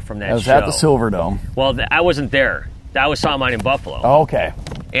remember from that show. I was at the Silverdome. Well, I wasn't there. I saw mine in Buffalo. Oh, okay.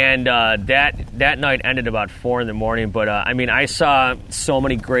 And that night ended about 4 in the morning. But I mean, I saw so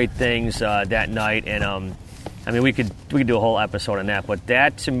many great things that night, and I mean, we could do a whole episode on that. But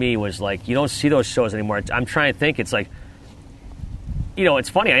that to me was like, you don't see those shows anymore. I'm trying to think. It's like, it's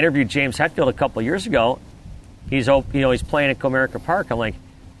funny. I interviewed James Hetfield a couple of years ago. He's playing at Comerica Park. I'm like.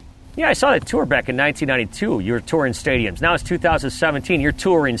 Yeah, I saw that tour back in 1992. You were touring stadiums. Now it's 2017. You're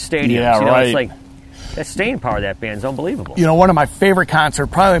touring stadiums. Yeah, right. It's like that staying power of that band's unbelievable. One of my favorite concerts,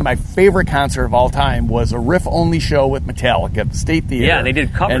 probably my favorite concert of all time, was a riff-only show with Metallica at the State Theater. Yeah, they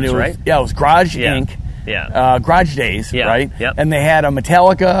did covers, right? Yeah, it was Garage Inc. Yeah. Garage Days, right? Yep. And they had a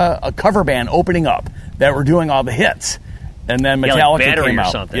Metallica cover band opening up that were doing all the hits. And then Metallica came out.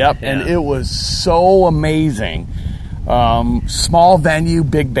 Or something. Yep, yeah. And it was so amazing. Small venue,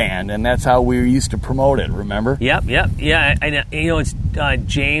 big band, and that's how we used to promote it, remember? Yep. Yeah, and it's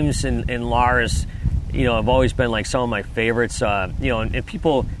James and Lars, have always been like some of my favorites. And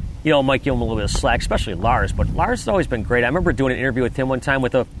people, might give them a little bit of slack, especially Lars, but Lars has always been great. I remember doing an interview with him one time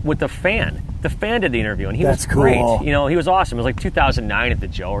with the fan. The fan did the interview, and he was great. Cool. He was awesome. It was like 2009 at the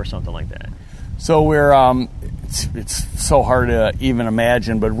Joe or something like that. So we're it's so hard to even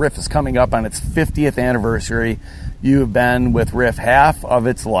imagine, but RIF is coming up on its 50th anniversary. You have been with RIF half of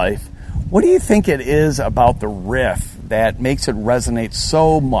its life. What do you think it is about the RIF that makes it resonate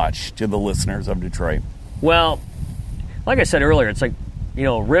so much to the listeners of Detroit? Well, like I said earlier, it's like,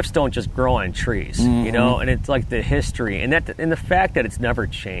 riffs don't just grow on trees, and it's like the history and the fact that it's never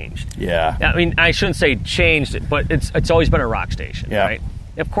changed. Yeah. I mean, I shouldn't say changed, but it's always been a rock station, yeah. Right?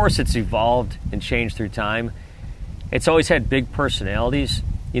 Of course, it's evolved and changed through time. It's always had big personalities,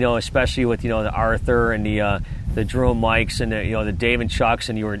 especially with, the Arthur and the Drew Mikes and the Dave and Chucks,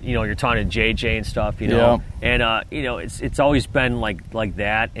 and you're talking to JJ and stuff, Yeah. And it's always been like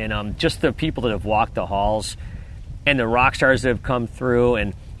that, and just the people that have walked the halls, and the rock stars that have come through,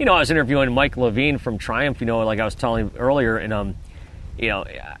 and I was interviewing Mike Levine from Triumph, like I was telling you earlier, and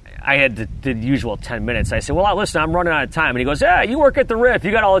I had the usual 10 minutes. I said, well, listen, I'm running out of time. And he goes, yeah, you work at the RIF. You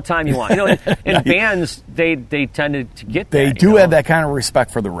got all the time you want. And bands, they tended to get that. They do have that kind of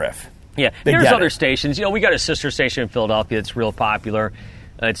respect for the RIF. Yeah. There's other stations. We got a sister station in Philadelphia that's real popular.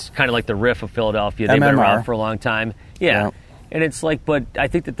 It's kind of like the RIF of Philadelphia. They've been around for a long time. Yeah. And it's like, but I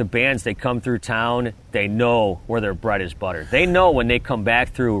think that the bands, they come through town, they know where their bread is buttered. They know when they come back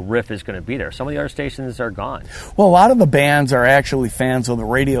through, RIF is going to be there. Some of the other stations are gone. Well, a lot of the bands are actually fans of the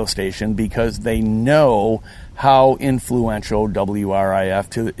radio station because they know how influential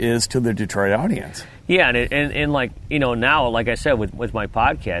WRIF is to the Detroit audience. Yeah, and like, now, like I said, with my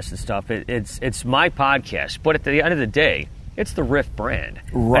podcast and stuff, it's my podcast. But at the end of the day, it's the RIF brand.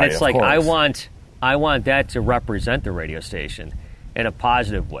 Right, and it's like, course. I want that to represent the radio station in a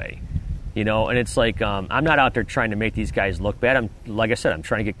positive way, and it's like, I'm not out there trying to make these guys look bad. Like I said, I'm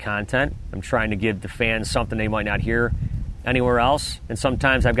trying to get content. I'm trying to give the fans something they might not hear anywhere else. And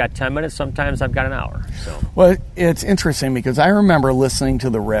sometimes I've got 10 minutes, sometimes I've got an hour. So, well, it's interesting because I remember listening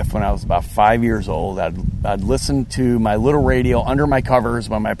to the RIF when I was about 5 years old. I'd listen to my little radio under my covers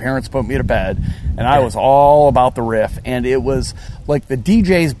when my parents put me to bed, and I was all about the RIF. And it was like the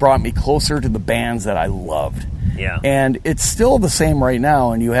DJs brought me closer to the bands that I loved. Yeah. And it's still the same right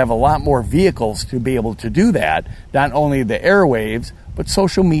now, and you have a lot more vehicles to be able to do that. Not only the airwaves, but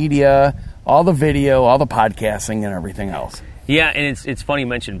social media, all the video, all the podcasting, and everything else. Yeah, and it's funny you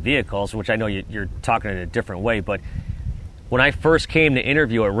mentioned vehicles, which I know you're talking in a different way, but when I first came to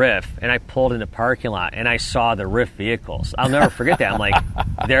interview at RIF, and I pulled in the parking lot, and I saw the RIF vehicles, I'll never forget that. I'm like,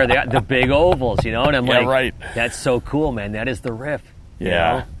 they're the big ovals, and I'm like, right. That's so cool, man. That is the RIF.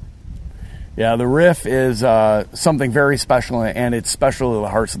 Yeah. Yeah, the RIF is something very special, and it's special to the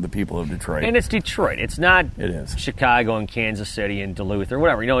hearts of the people of Detroit. And it's Detroit. It's not It is. Chicago and Kansas City and Duluth or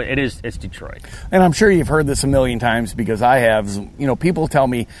whatever. It's Detroit. And I'm sure you've heard this a million times because I have. People tell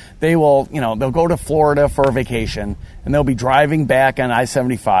me they'll go to Florida for a vacation, and they'll be driving back on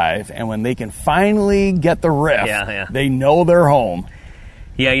I-75, and when they can finally get the RIF, they know they're home.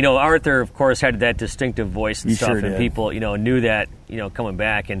 Yeah, Arthur, of course, had that distinctive voice and He stuff, sure and did. people, knew that, coming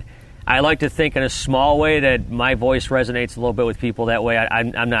back. And I like to think in a small way that my voice resonates a little bit with people that way.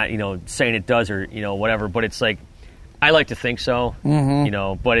 I'm not, saying it does or, whatever, but it's like, I like to think so,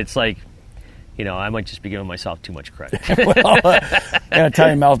 but it's like, I might just be giving myself too much credit. Well, I got to tell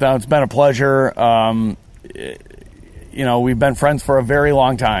you, Meltdown, it's been a pleasure. We've been friends for a very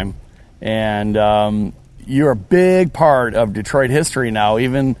long time, and you're a big part of Detroit history now,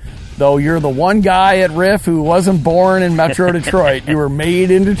 even though you're the one guy at RIF who wasn't born in Metro Detroit. You were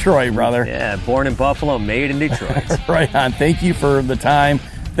made in Detroit, brother. Yeah, born in Buffalo, made in Detroit. Right on. Thank you for the time.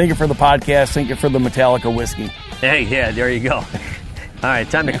 Thank you for the podcast. Thank you for the Metallica whiskey. Hey, yeah, there you go. All right,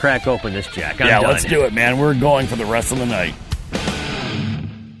 time to crack open this Jack. I'm done. Let's do it, man. We're going for the rest of the night.